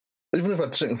 even if I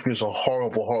think things are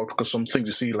horrible, because some things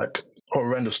you see like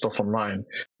horrendous stuff online,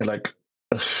 and like,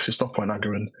 ugh, it's not point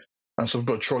arguing. And some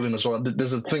people are trolling as well.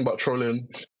 There's a thing about trolling,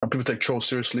 and people take trolls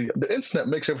seriously. The internet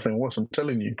makes everything worse. I'm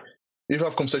telling you. If you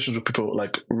have conversations with people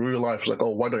like real life, like, oh,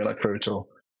 why don't you like Fairy Tail?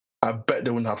 I bet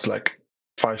they wouldn't have like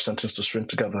 5 sentences to string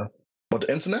together. But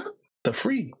the internet, they're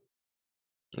free.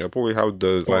 Yeah, probably have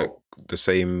the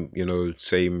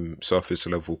same surface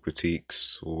level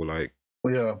critiques or like.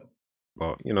 Yeah.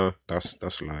 But you know,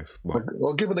 that's life. But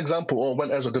I'll give an example. Or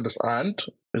when Ezra did this, and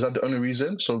is that the only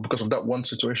reason? So because of that one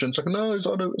situation, it's like no, it's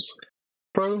not.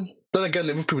 Bro. Then again,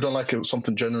 if people don't like it,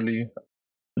 something genuinely,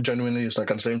 it's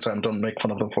like at the same time, don't make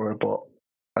fun of them for it. But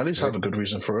at least have a good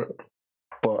reason for it.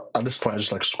 But at this point, I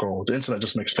just like scroll. The internet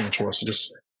just makes things worse.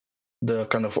 Just the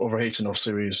kind of overhating of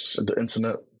series. The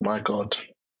internet, my God,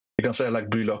 you can say I like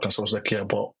Blue Lock, and someone's like, yeah,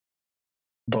 but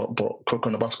Coco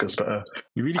on the Basket is better.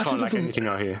 You really can't like anything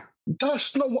out here.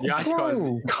 That's not what,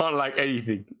 you can't like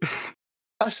anything.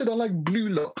 I said I like Blue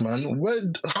Lock, man.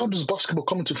 How does basketball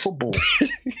come into football?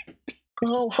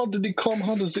 how did it come?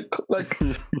 How does it like,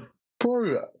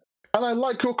 bro? And I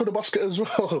like Coco the Basket as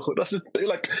well. That's it.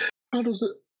 Like, how does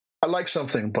it? I like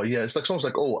something, but yeah, it's like someone's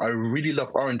like, oh, I really love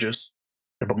oranges,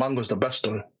 but mango's the best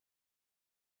though.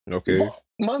 Okay. But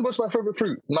mango's my favorite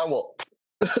fruit. Now what?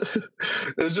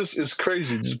 It's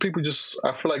crazy.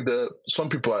 I feel like some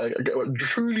people, I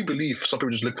truly believe some people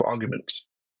just look for arguments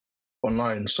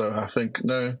online. So I think,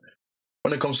 no,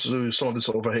 when it comes to some of these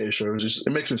overhated shows,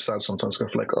 it makes me sad sometimes. I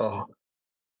feel like, oh,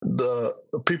 the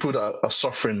people that are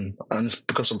suffering, and it's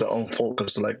because of their own fault,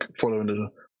 because they're like following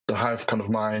the the Hive kind of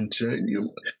mind,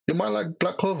 you might like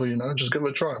Black Clover. Just give it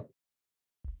a try.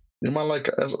 You might like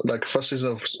first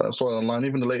season of Sword Art Online.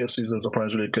 Even the later seasons are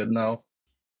probably really good now.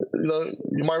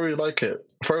 You might really like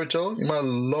it. Fairy Tail, you might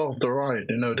love the ride.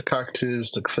 The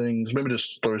characters, the things. Maybe the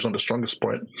story's not the strongest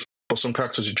point, but some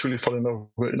characters you truly fall in love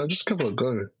with. Just give it a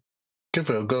go. Give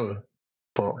it a go.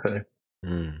 But hey.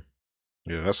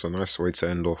 Yeah, that's a nice way to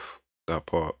end off that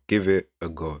part. Give it a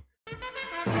go.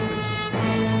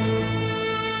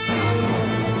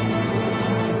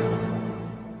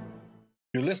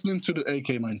 You're listening to the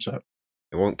AK Mindset.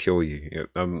 It won't kill you.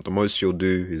 The most you'll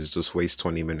do is just waste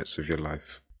 20 minutes of your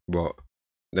life. But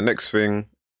the next thing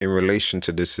in relation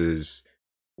to this is,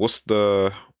 what's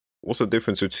the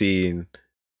difference between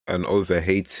an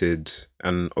overhated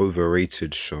and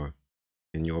overrated show,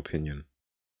 in your opinion?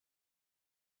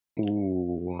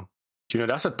 Ooh,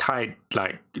 that's a tight,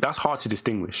 that's hard to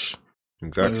distinguish.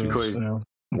 Exactly. Because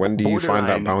when do you find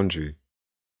that boundary?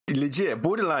 Legit,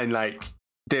 borderline,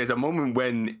 there's a moment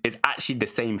when it's actually the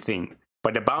same thing,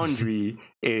 but the boundary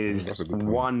is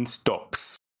one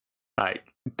stops.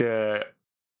 The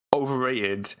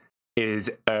overrated is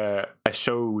a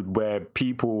show where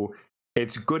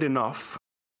it's good enough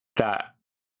that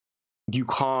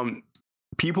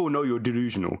people know you're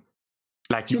delusional.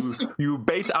 You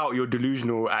bait out your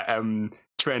delusional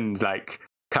trends,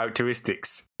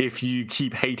 characteristics, if you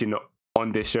keep hating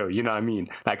on this show. You know what I mean?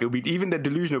 Even the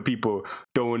delusional people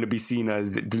don't want to be seen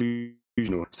as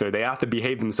delusional, so they have to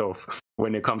behave themselves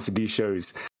when it comes to these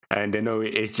shows, and they know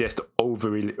it's just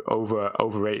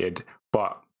overrated.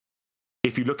 But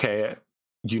if you look at it,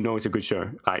 it's a good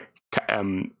show.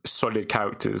 Solid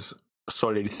characters,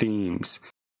 solid themes.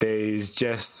 There's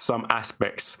just some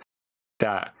aspects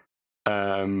that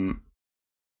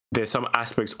there's some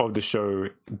aspects of the show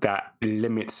that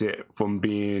limits it from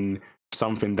being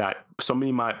something that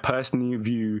somebody might personally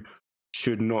view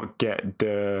should not get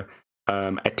the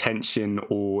attention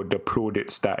or the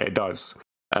plaudits that it does.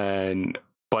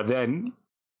 But then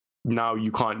now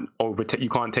you can't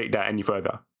take that any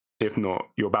further. If not,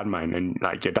 you're a bad man and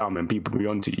you're dumb and people be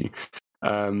onto you.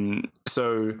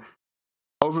 So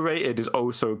overrated is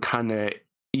also kind of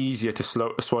easier to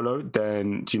swallow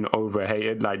than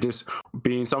overhated. Just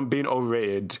being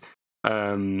overrated.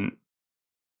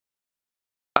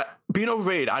 Being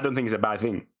overrated, I don't think is a bad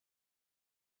thing.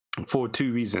 For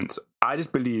two reasons. I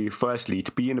just believe, firstly,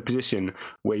 to be in a position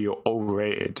where you're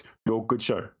overrated, you're a good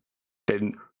show.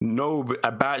 Then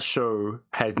a bad show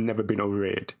has never been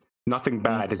overrated. Nothing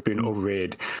bad has been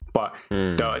overrated. But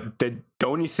the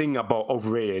only thing about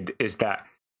overrated is that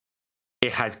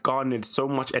it has garnered so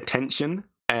much attention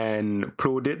and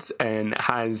plaudits and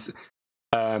has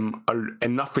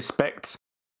enough respect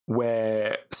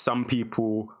where some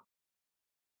people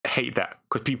hate that,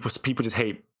 because people just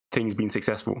hate things being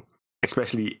successful,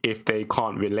 especially if they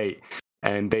can't relate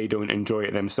and they don't enjoy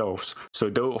it themselves.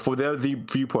 So for their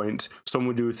viewpoint,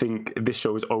 someone would think this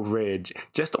show is overrated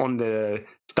just on the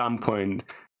standpoint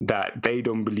that they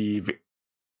don't believe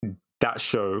that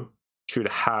show should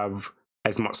have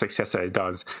as much success as it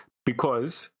does,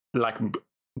 because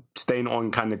staying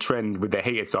on kind of trend with the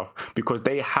hated stuff, because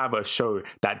they have a show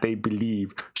that they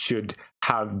believe should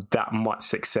have that much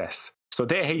success. So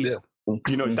they hate it.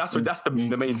 That's the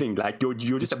main thing.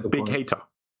 You're just a big hater.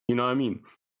 You know what I mean?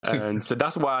 And so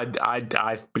that's why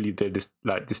I believe that this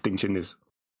distinction is.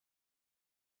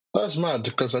 That's mad,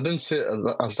 because I didn't see it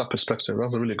as that perspective.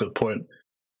 That's a really good point.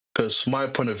 Because my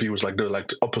point of view was they're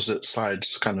the opposite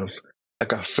sides, kind of.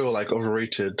 I feel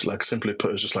overrated, simply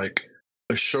put, is just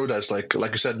a show that's like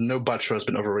you said, no bad show has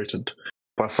been overrated.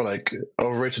 But I feel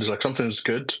overrated is something that's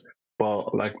good,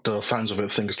 but the fans of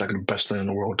it think it's the best thing in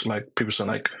the world. People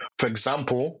say for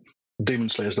example, Demon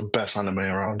Slayer is the best anime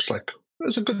around.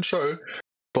 It's a good show,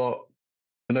 but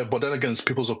but then again, it's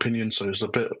people's opinion, so it's a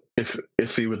bit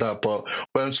iffy with that. But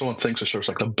when someone thinks a show is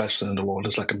the best thing in the world,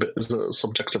 it's it's a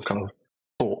subjective kind of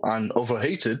thought. And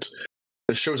overhated,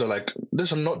 the shows are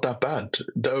these are not that bad.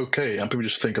 They're okay, and people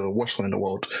just think of the worst one in the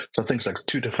world. So I think it's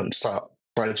two different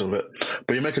sides of it.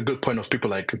 But you make a good point of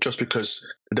people just because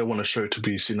they don't want a show to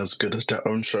be seen as good as their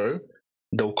own show,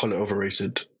 they'll call it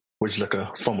overrated, which is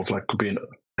a form of being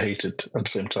hated at the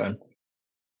same time.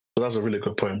 So that's a really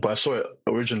good point. But I saw it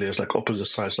originally as opposite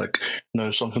sides,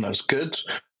 something that's good,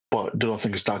 but they don't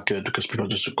think it's that good because people are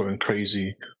just going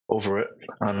crazy over it.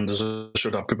 And there's a show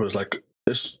that people is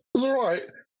it's alright,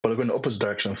 but they're going the opposite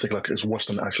direction and think it's worse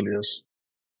than it actually is.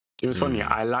 It was funny.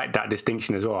 I like that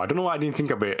distinction as well. I don't know why I didn't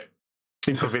think of it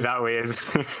that way,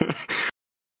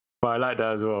 but I like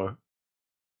that as well.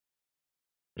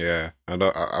 Yeah, and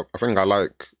I think I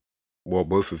like what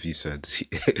both of you said.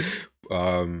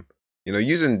 You know,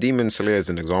 using Demon Slayer as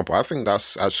an example, I think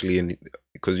that's actually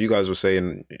because you guys were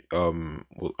saying, well,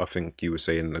 I think you were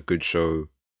saying a good show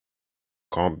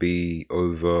can't be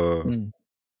over.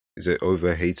 Is it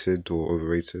overhated or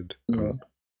overrated? No.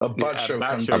 A bad show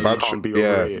can A bad show, can't be yeah.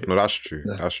 overrated. No, that's true.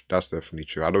 Yeah. That's definitely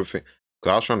true. I don't think,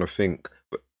 because I was trying to think,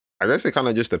 but I guess it kind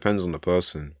of just depends on the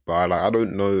person. But I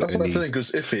don't know. That's what I think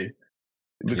is iffy,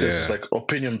 because it's like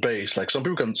opinion based. Like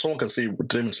someone can see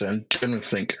Demon Slayer and genuinely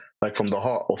think, like from the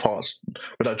heart of hearts,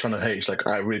 without trying to hate. It's like,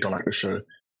 I really don't like the show.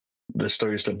 The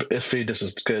story is iffy. This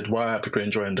is good. Why are people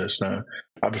enjoying this? No,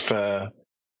 I prefer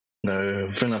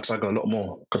Vinland Saga a lot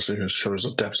more because it shows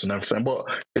the depths and everything. But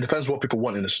it depends what people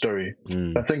want in the story.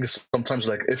 I think it's sometimes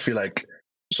like iffy. Like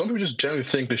some people just generally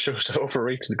think the show is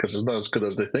overrated because it's not as good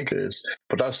as they think it is.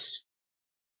 But that's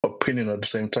opinion at the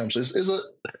same time. So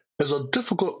it's a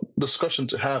difficult discussion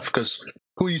to have, because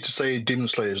who are you to say Demon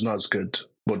Slayer is not as good?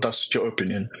 But that's your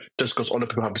opinion. Just because other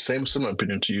people have the similar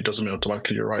opinion to you doesn't mean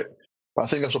automatically you're right. But I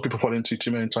think that's what people fall into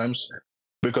too many times,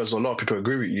 because a lot of people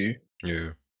agree with you.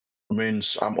 Yeah.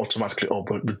 Means I'm automatically, but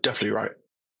we're definitely right.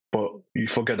 But you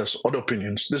forget there's other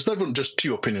opinions. There's not even just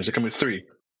two opinions. There can be three.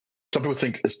 Some people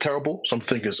think it's terrible. Some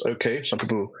think it's okay. Some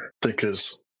people think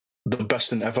it's the best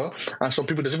thing ever. And some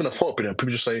people, there's even a fourth opinion.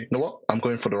 People just say, you know what? I'm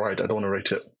going for the ride. I don't want to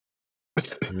rate it.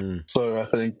 So I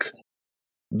think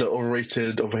the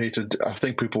overrated, overhated, I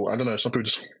think people, I don't know, some people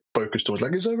just focus towards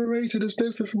like, it's overrated, it's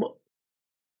this, what?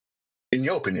 In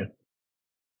your opinion.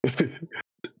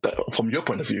 From your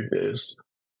point of view, it is.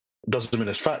 Doesn't mean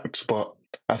it's fact, but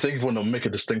I think if you want to make a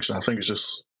distinction, I think it's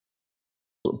just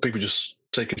people just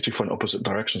take it in opposite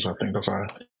directions. I think that's how I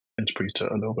interpret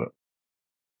it a little bit.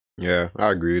 Yeah, I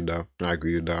agree with that.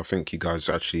 I think you guys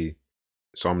actually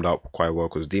summed up quite well,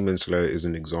 because Demon Slayer is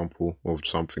an example of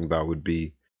something that would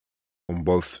be on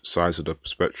both sides of the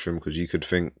spectrum, because you could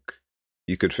think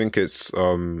it's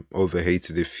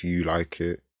overhated if you like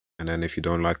it, and then if you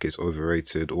don't like it, it's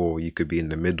overrated, or you could be in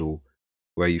the middle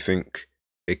where you think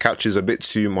it catches a bit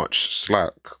too much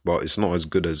slack, but it's not as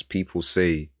good as people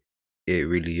say it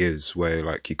really is, where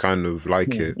like you kind of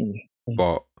like it,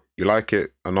 but you like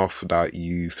it enough that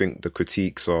you think the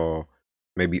critiques are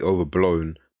maybe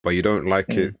overblown, but you don't like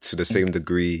it to the same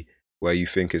degree where you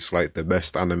think it's like the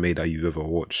best anime that you've ever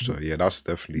watched. So yeah, that's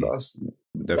definitely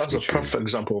that's a true. perfect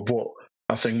example of what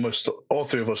I think all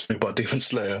three of us think about Demon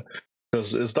Slayer,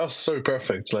 because that's so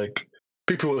perfect. Like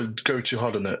people would go too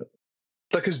hard on it.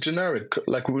 Like it's generic.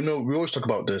 Like we always talk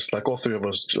about this. Like all three of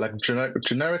us, like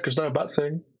generic is not a bad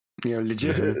thing. Yeah,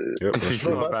 legit. It's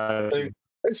not a bad thing.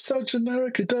 It's so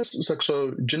generic. It does. It's like,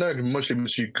 so generic mostly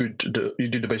means you do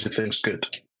the basic things good.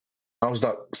 How is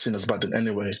that seen as bad in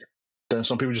any way? Then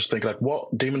some people just think like,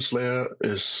 what? Demon Slayer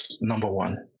is number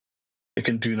one. It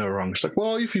can do no wrong. It's like,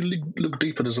 well, if you look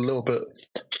deeper, there's a little bit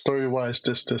story-wise,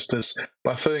 this.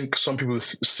 But I think some people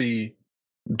see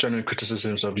genuine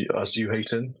criticisms of you as you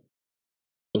hating.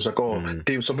 It's like,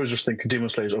 some people just think Demon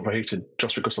Slayer is overrated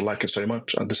just because they like it so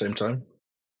much at the same time.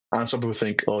 And some people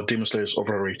think, Demon Slayer is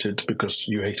overrated because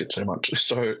you hate it so much.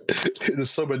 So there's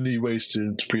so many ways to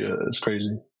interpret it. It's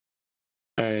crazy.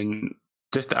 And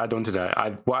just to add on to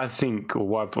that, what I think, or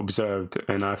what I've observed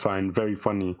and I find very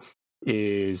funny,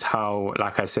 is how,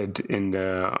 like I said in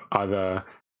the other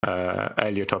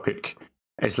earlier topic,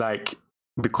 it's like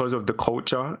because of the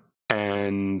culture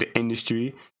and the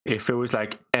industry, it feels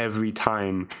like every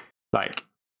time, like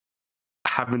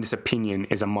having this opinion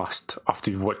is a must after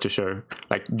you've watched the show.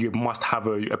 Like you must have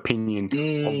an opinion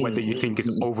of whether you think it's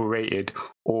overrated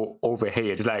or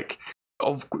overhated. It's like,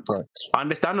 I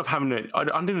understand of having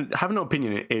an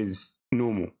opinion is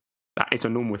normal. It's a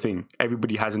normal thing.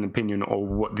 Everybody has an opinion of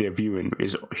what they're viewing,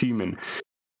 is human.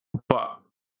 But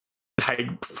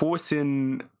like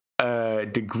forcing a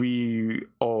degree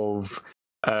of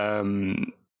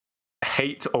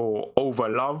hate or over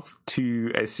love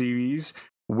to a series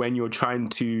when you're trying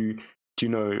to,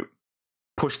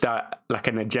 push that like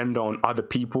an agenda on other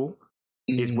people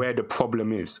is where the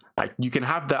problem is. Like you can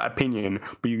have that opinion,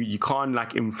 but you can't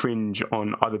like infringe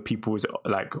on other people's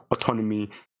like autonomy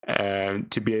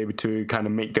to be able to kind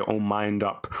of make their own mind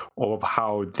up of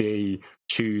how they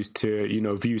choose to,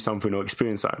 view something or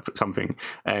experience something.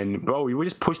 And bro, we were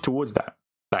just pushed towards that.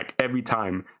 Like every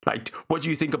time, like, what do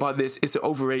you think about this? Is it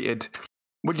overrated?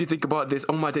 What do you think about this?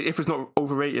 Oh my God, if it's not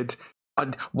overrated,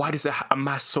 why does it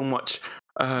amass so much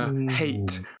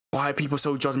hate? Why are people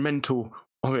so judgmental?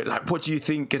 Or like, what do you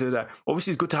think?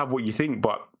 Obviously, it's good to have what you think,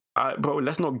 but bro,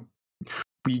 let's not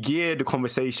gear the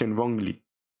conversation wrongly.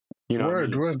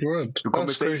 Word. The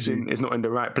conversation is not in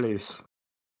the right place.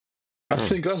 I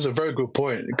think that's a very good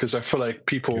point, because I feel like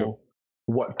people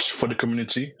watch for the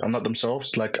community and not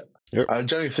themselves. Like, Yep. I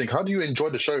generally think, how do you enjoy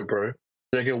the show, bro?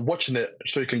 Like, you're watching it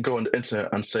so you can go on the internet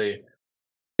and say,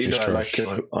 either It's I like trash.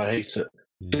 it or I hate it.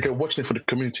 So you're watching it for the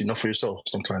community, not for yourself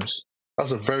sometimes.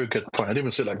 That's a very good point. I didn't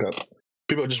even say it like that.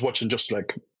 People are just watching just to,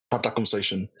 like, have that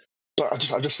conversation. So I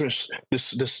just finished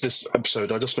this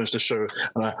episode. I just finished the show,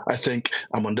 and I think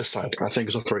I'm on this side. I think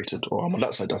it's overrated, or I'm on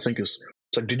that side. I think it's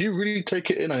like, did you really take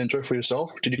it in and enjoy for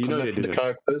yourself? Did you You know connect they with the didn't.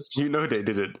 characters? You know they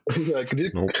didn't. Like,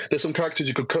 Nope. there's some characters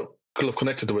you could have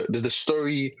connected with. There's the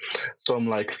story, some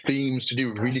like themes. Did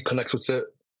you really connect with it?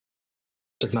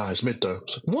 It's like, nah, it's mid though.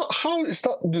 It's like, what? How is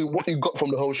that what you got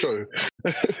from the whole show?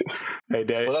 Hey,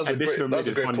 Well, that's a great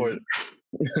funny. point.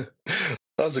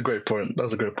 That's a great point.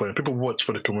 That's a great point. People watch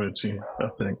for the community, I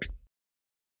think.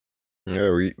 Yeah,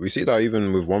 we see that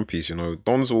even with One Piece, you know,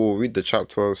 Dons will read the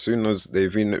chapter as soon as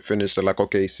they've finished. They're like,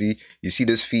 okay, you see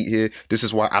this feat here. This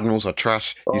is why admirals are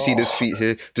trash. You see this feat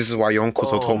here. This is why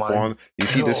Yonkos are top my one. You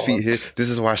see this feat God. here. This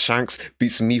is why Shanks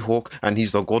beats Mihawk and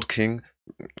he's the God King.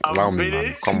 Allow me, man.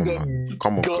 finished. Come on, man.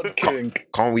 Come on. God King.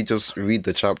 Can't we just read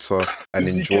the chapter and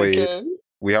enjoy it? ZKK.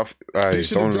 We have. You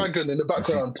see the dragon in the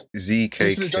background. ZKK.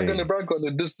 You see the dragon in the background.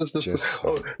 And this. Just-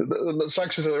 Oh, the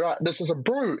Shanks is right. This is a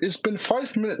bro. It's been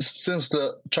 5 minutes since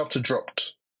the chapter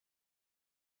dropped.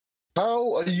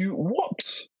 How are you?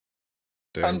 What?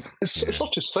 And it's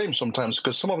not the same sometimes,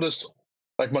 because some of this,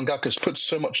 like, mangakas put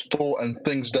so much thought and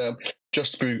things there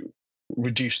just to be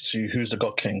reduced to who's the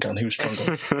God King and who's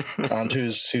stronger and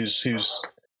who's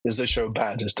is this show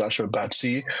bad? Is that show bad?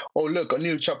 See, oh look, a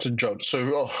new chapter dropped.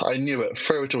 So I knew it.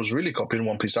 Fairy Tail was really copying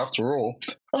One Piece after all.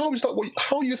 How is that?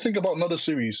 How you think about another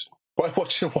series by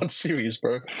watching one series,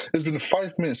 bro? It's been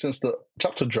 5 minutes since the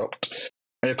chapter dropped,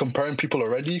 and you're comparing people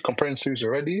already, comparing series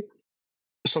already.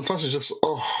 Sometimes it's just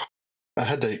a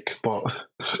headache, but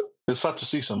it's sad to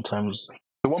see sometimes.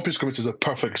 The One Piece community is a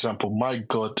perfect example. My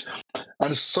God. And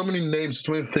there's so many names,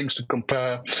 so many things to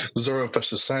compare. Zoro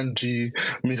versus Sanji,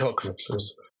 Mihawk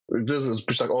versus... This is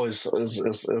like,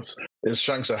 is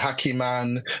Shanks a Haki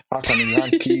man? How can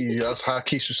Yankee as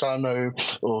Haki Susano?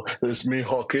 Or is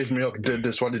Mihawk, if Mihawk did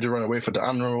this, why did he run away for the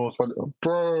Admirals?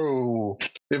 Bro,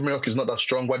 if Mihawk is not that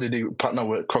strong, why did he partner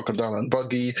with Crocodile and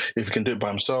Buggy if he can do it by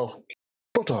himself?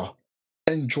 Brother,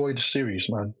 enjoy the series,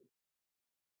 man.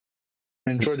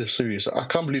 Enjoy the series. I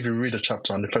can't believe you read a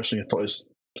chapter and the first thing you thought is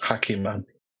Haki man.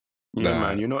 Yeah, Nah.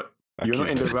 man, you're not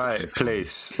in the right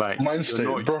place. Like, Mind state,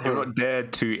 bro. you're not there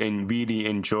to really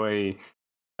enjoy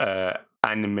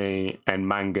anime and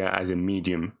manga as a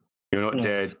medium. You're not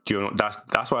there. You're not.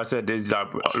 That's why I said there's like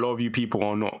a lot of you people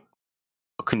are not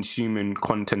consuming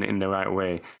content in the right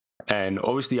way. And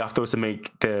obviously, I have to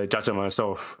make the judgment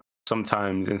myself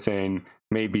sometimes and saying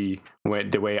maybe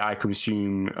the way I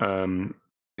consume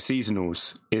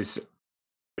seasonals is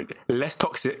less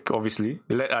toxic. Obviously,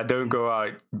 I don't go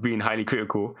out being highly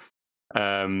critical.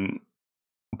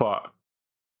 But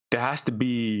there has to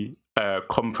be a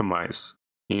compromise.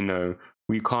 You know,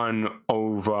 we can't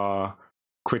over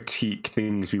critique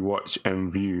things we watch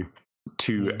and view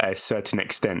to a certain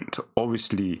extent.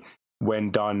 Obviously,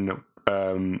 when done,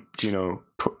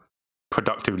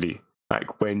 productively,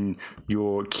 like when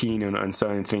you're keen on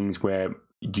certain things where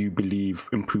you believe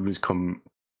improvements can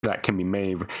be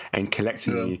made, and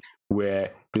collectively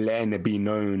we're letting it be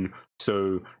known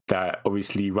so that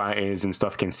obviously writers and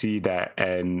stuff can see that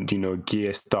and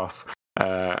gear stuff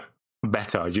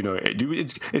better.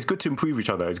 It's good to improve each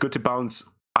other. It's good to bounce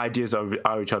ideas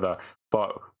out each other.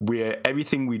 But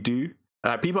everything we do,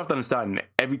 people have to understand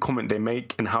every comment they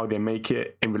make and how they make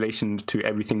it in relation to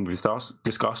everything we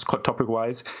discuss topic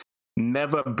wise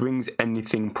never brings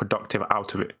anything productive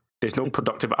out of it. There's no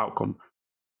productive outcome.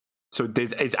 So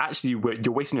it's actually where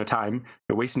you're wasting your time,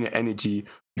 you're wasting your energy,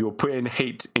 you're putting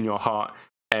hate in your heart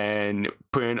and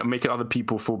making other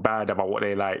people feel bad about what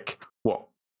they like,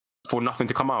 for nothing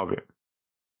to come out of it.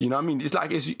 You know what I mean? It's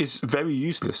like it's very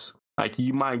useless. Like,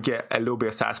 you might get a little bit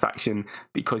of satisfaction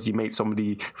because you made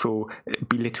somebody feel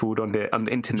belittled on the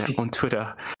internet, on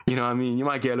Twitter. You know what I mean? You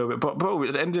might get a little bit, but bro,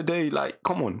 at the end of the day, like,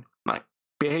 come on, like,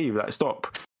 behave, like,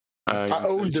 stop. I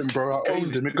owned him, bro. I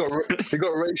owned him. He got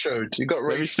ratioed. He got ratioed.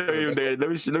 Let me show you there. Let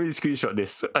me screenshot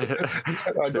this. I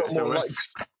got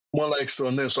more likes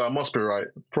on this, so I must be right,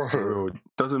 bro.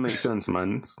 Doesn't make sense,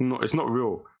 man. It's not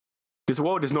real. This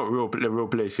world is not real. The real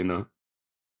place, you know.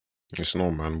 It's not,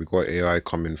 man. We got AI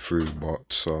coming through,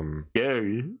 but yeah,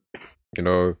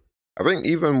 I think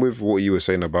even with what you were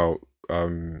saying about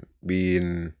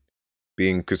being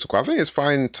critical, I think it's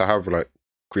fine to have like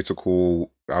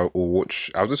critical or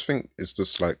watch. I just think it's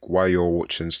just like why you're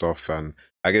watching stuff, and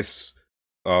I guess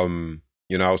I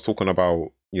was talking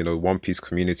about One Piece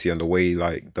community and the way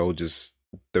like they'll just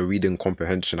the reading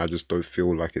comprehension, I just don't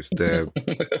feel like it's there.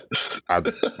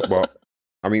 But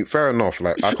I mean, fair enough.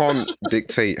 Like, I can't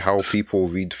dictate how people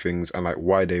read things and like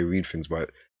why they read things,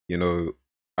 but you know,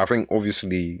 I think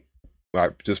obviously,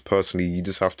 like, just personally, you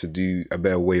just have to do a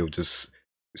better way of just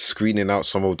screening out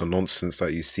some of the nonsense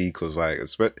that you see, because like,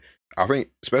 I think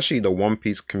especially the One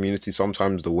Piece community,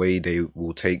 sometimes the way they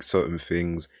will take certain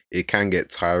things, it can get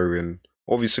tiring.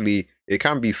 Obviously, it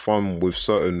can be fun with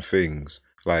certain things.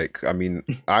 Like, I mean,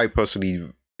 I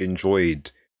personally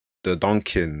enjoyed the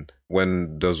Dunkin'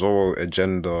 when the Zoro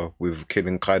agenda with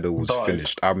killing Kaido was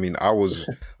finished. I mean, I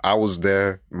was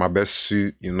there, my best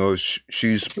suit, you know,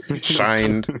 shoes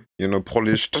shined, you know,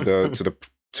 polished to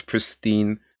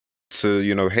pristine, to,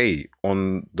 you know, hey,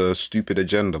 on the stupid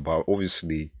agenda. But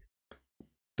obviously,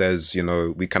 there's, you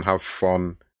know, we can have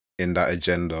fun in that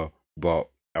agenda, but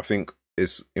I think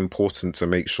it's important to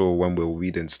make sure when we're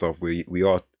reading stuff, we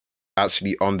are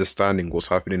actually understanding what's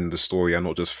happening in the story and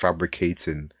not just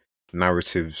fabricating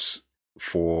narratives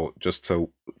for just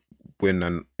to win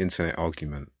an internet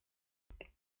argument.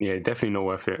 Yeah, definitely not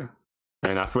worth it.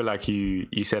 And I feel like you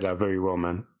said that very well,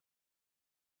 man.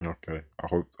 Okay, I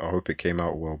hope it came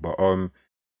out well. But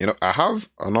you know, I have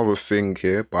another thing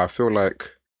here, but I feel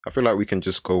like we can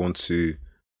just go on to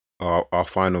our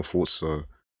final thoughts. So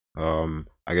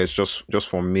I guess just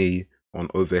for me on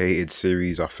overhated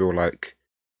series, I feel like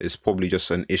it's probably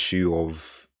just an issue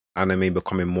of anime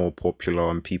becoming more popular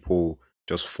and people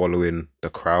just following the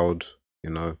crowd, you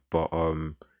know. But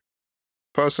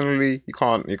personally, you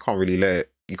can't really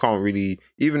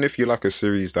even if you like a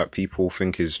series that people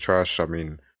think is trash, I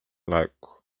mean, like,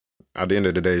 at the end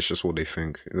of the day, it's just what they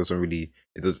think.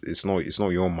 It's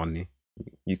not your money.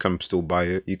 You can still buy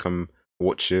it, you can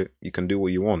watch it, you can do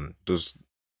what you want. Just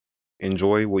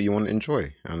enjoy what you want to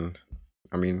enjoy. And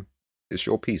I mean, it's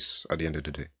your piece at the end of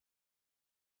the day.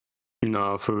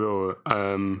 No, for real.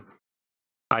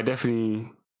 I definitely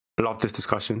love this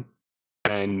discussion,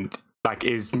 and like,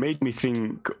 it's made me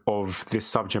think of this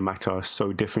subject matter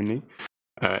so differently.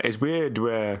 It's weird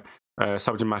where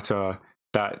subject matter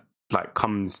that like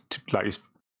comes to, like, is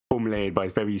formulated, but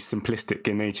it's very simplistic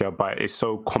in nature, but it's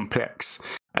so complex.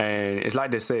 And it's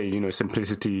like they say, you know,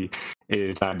 simplicity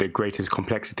is like the greatest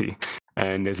complexity.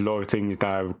 And there's a lot of things that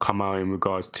have come out in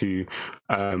regards to,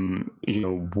 you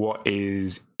know, what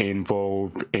is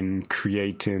involved in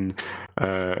creating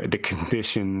the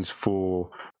conditions for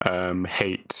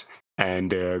hate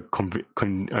and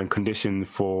conditions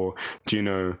for, you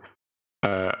know,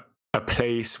 a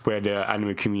place where the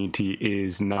anime community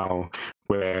is now,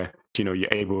 where, you know, you're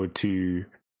able to,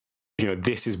 you know,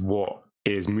 this is what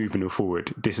is moving it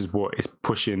forward. This is what is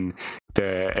pushing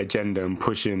the agenda and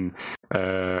pushing,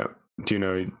 you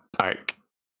know, like,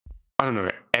 I don't know,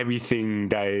 everything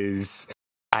that is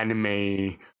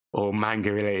anime or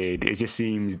manga related. It just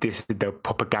seems this is the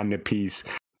propaganda piece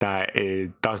that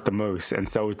it does the most and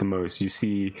sells the most. You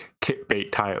see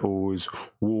clickbait titles,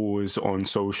 wars on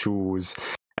socials,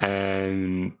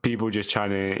 and people just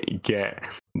trying to get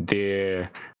their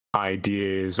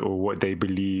ideas or what they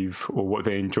believe or what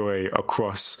they enjoy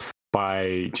across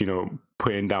by, you know,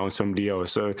 putting down somebody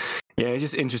else. So yeah, it's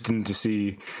just interesting to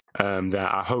see that.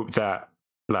 I hope that,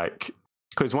 like,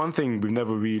 because one thing we've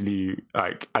never really,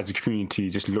 like, as a community,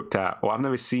 just looked at, or I've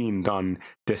never seen done,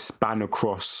 the span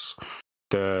across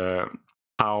the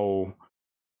how,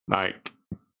 like,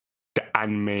 the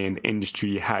anime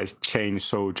industry has changed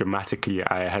so dramatically. It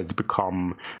has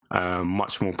become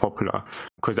much more popular,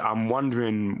 because I'm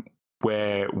wondering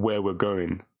where we're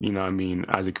going, you know what I mean,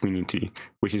 as a community,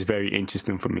 which is very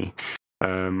interesting for me.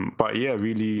 But yeah,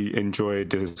 really enjoyed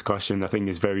the discussion. I think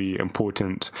it's very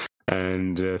important,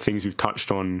 and things we've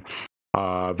touched on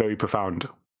are very profound.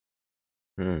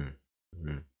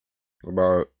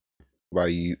 What about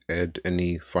you, Ed?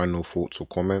 Any final thoughts or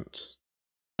comments?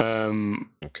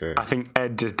 Okay. I think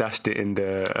Ed just dashed it in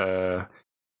the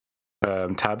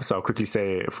tab, so I'll quickly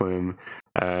say it for him.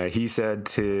 He said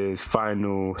his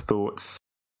final thoughts: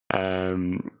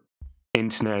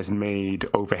 internet has made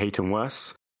overhating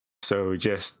worse. So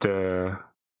just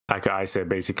like I said,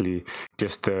 basically,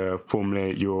 just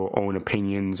formulate your own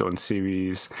opinions on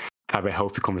series, have a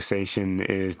healthy conversation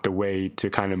is the way to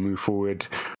kind of move forward.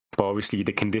 But obviously,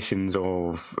 the conditions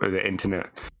of the internet,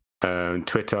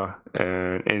 Twitter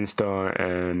and Insta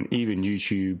and even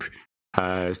YouTube,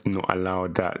 has not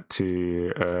allowed that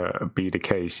to be the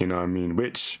case, you know what I mean?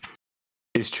 Which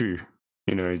is true,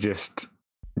 you know, just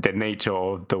the nature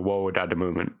of the world at the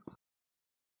moment.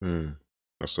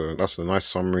 That's a nice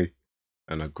summary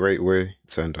and a great way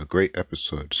to end a great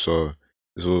episode. So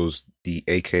this was the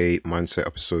AK Mindset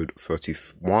episode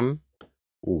 31.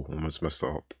 Oh, almost messed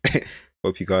that up.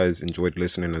 Hope you guys enjoyed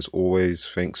listening as always.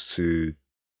 Thanks to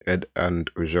Ed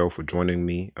and Rogel for joining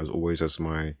me as always as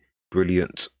my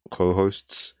brilliant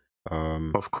co-hosts.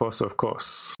 Of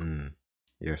course.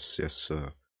 Yes,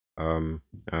 sir.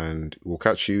 And we'll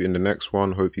catch you in the next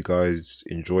one. Hope you guys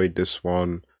enjoyed this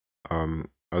one.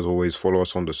 As always, follow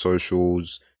us on the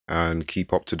socials and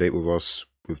keep up to date with us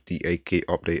with the AK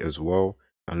update as well.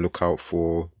 And look out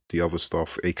for the other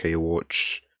stuff, AK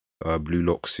Watch, Blue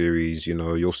Lock series.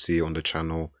 You'll see it on the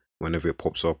channel whenever it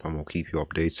pops up, and we'll keep you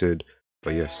updated.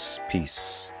 But yes,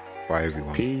 peace. Bye,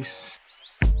 everyone. Peace.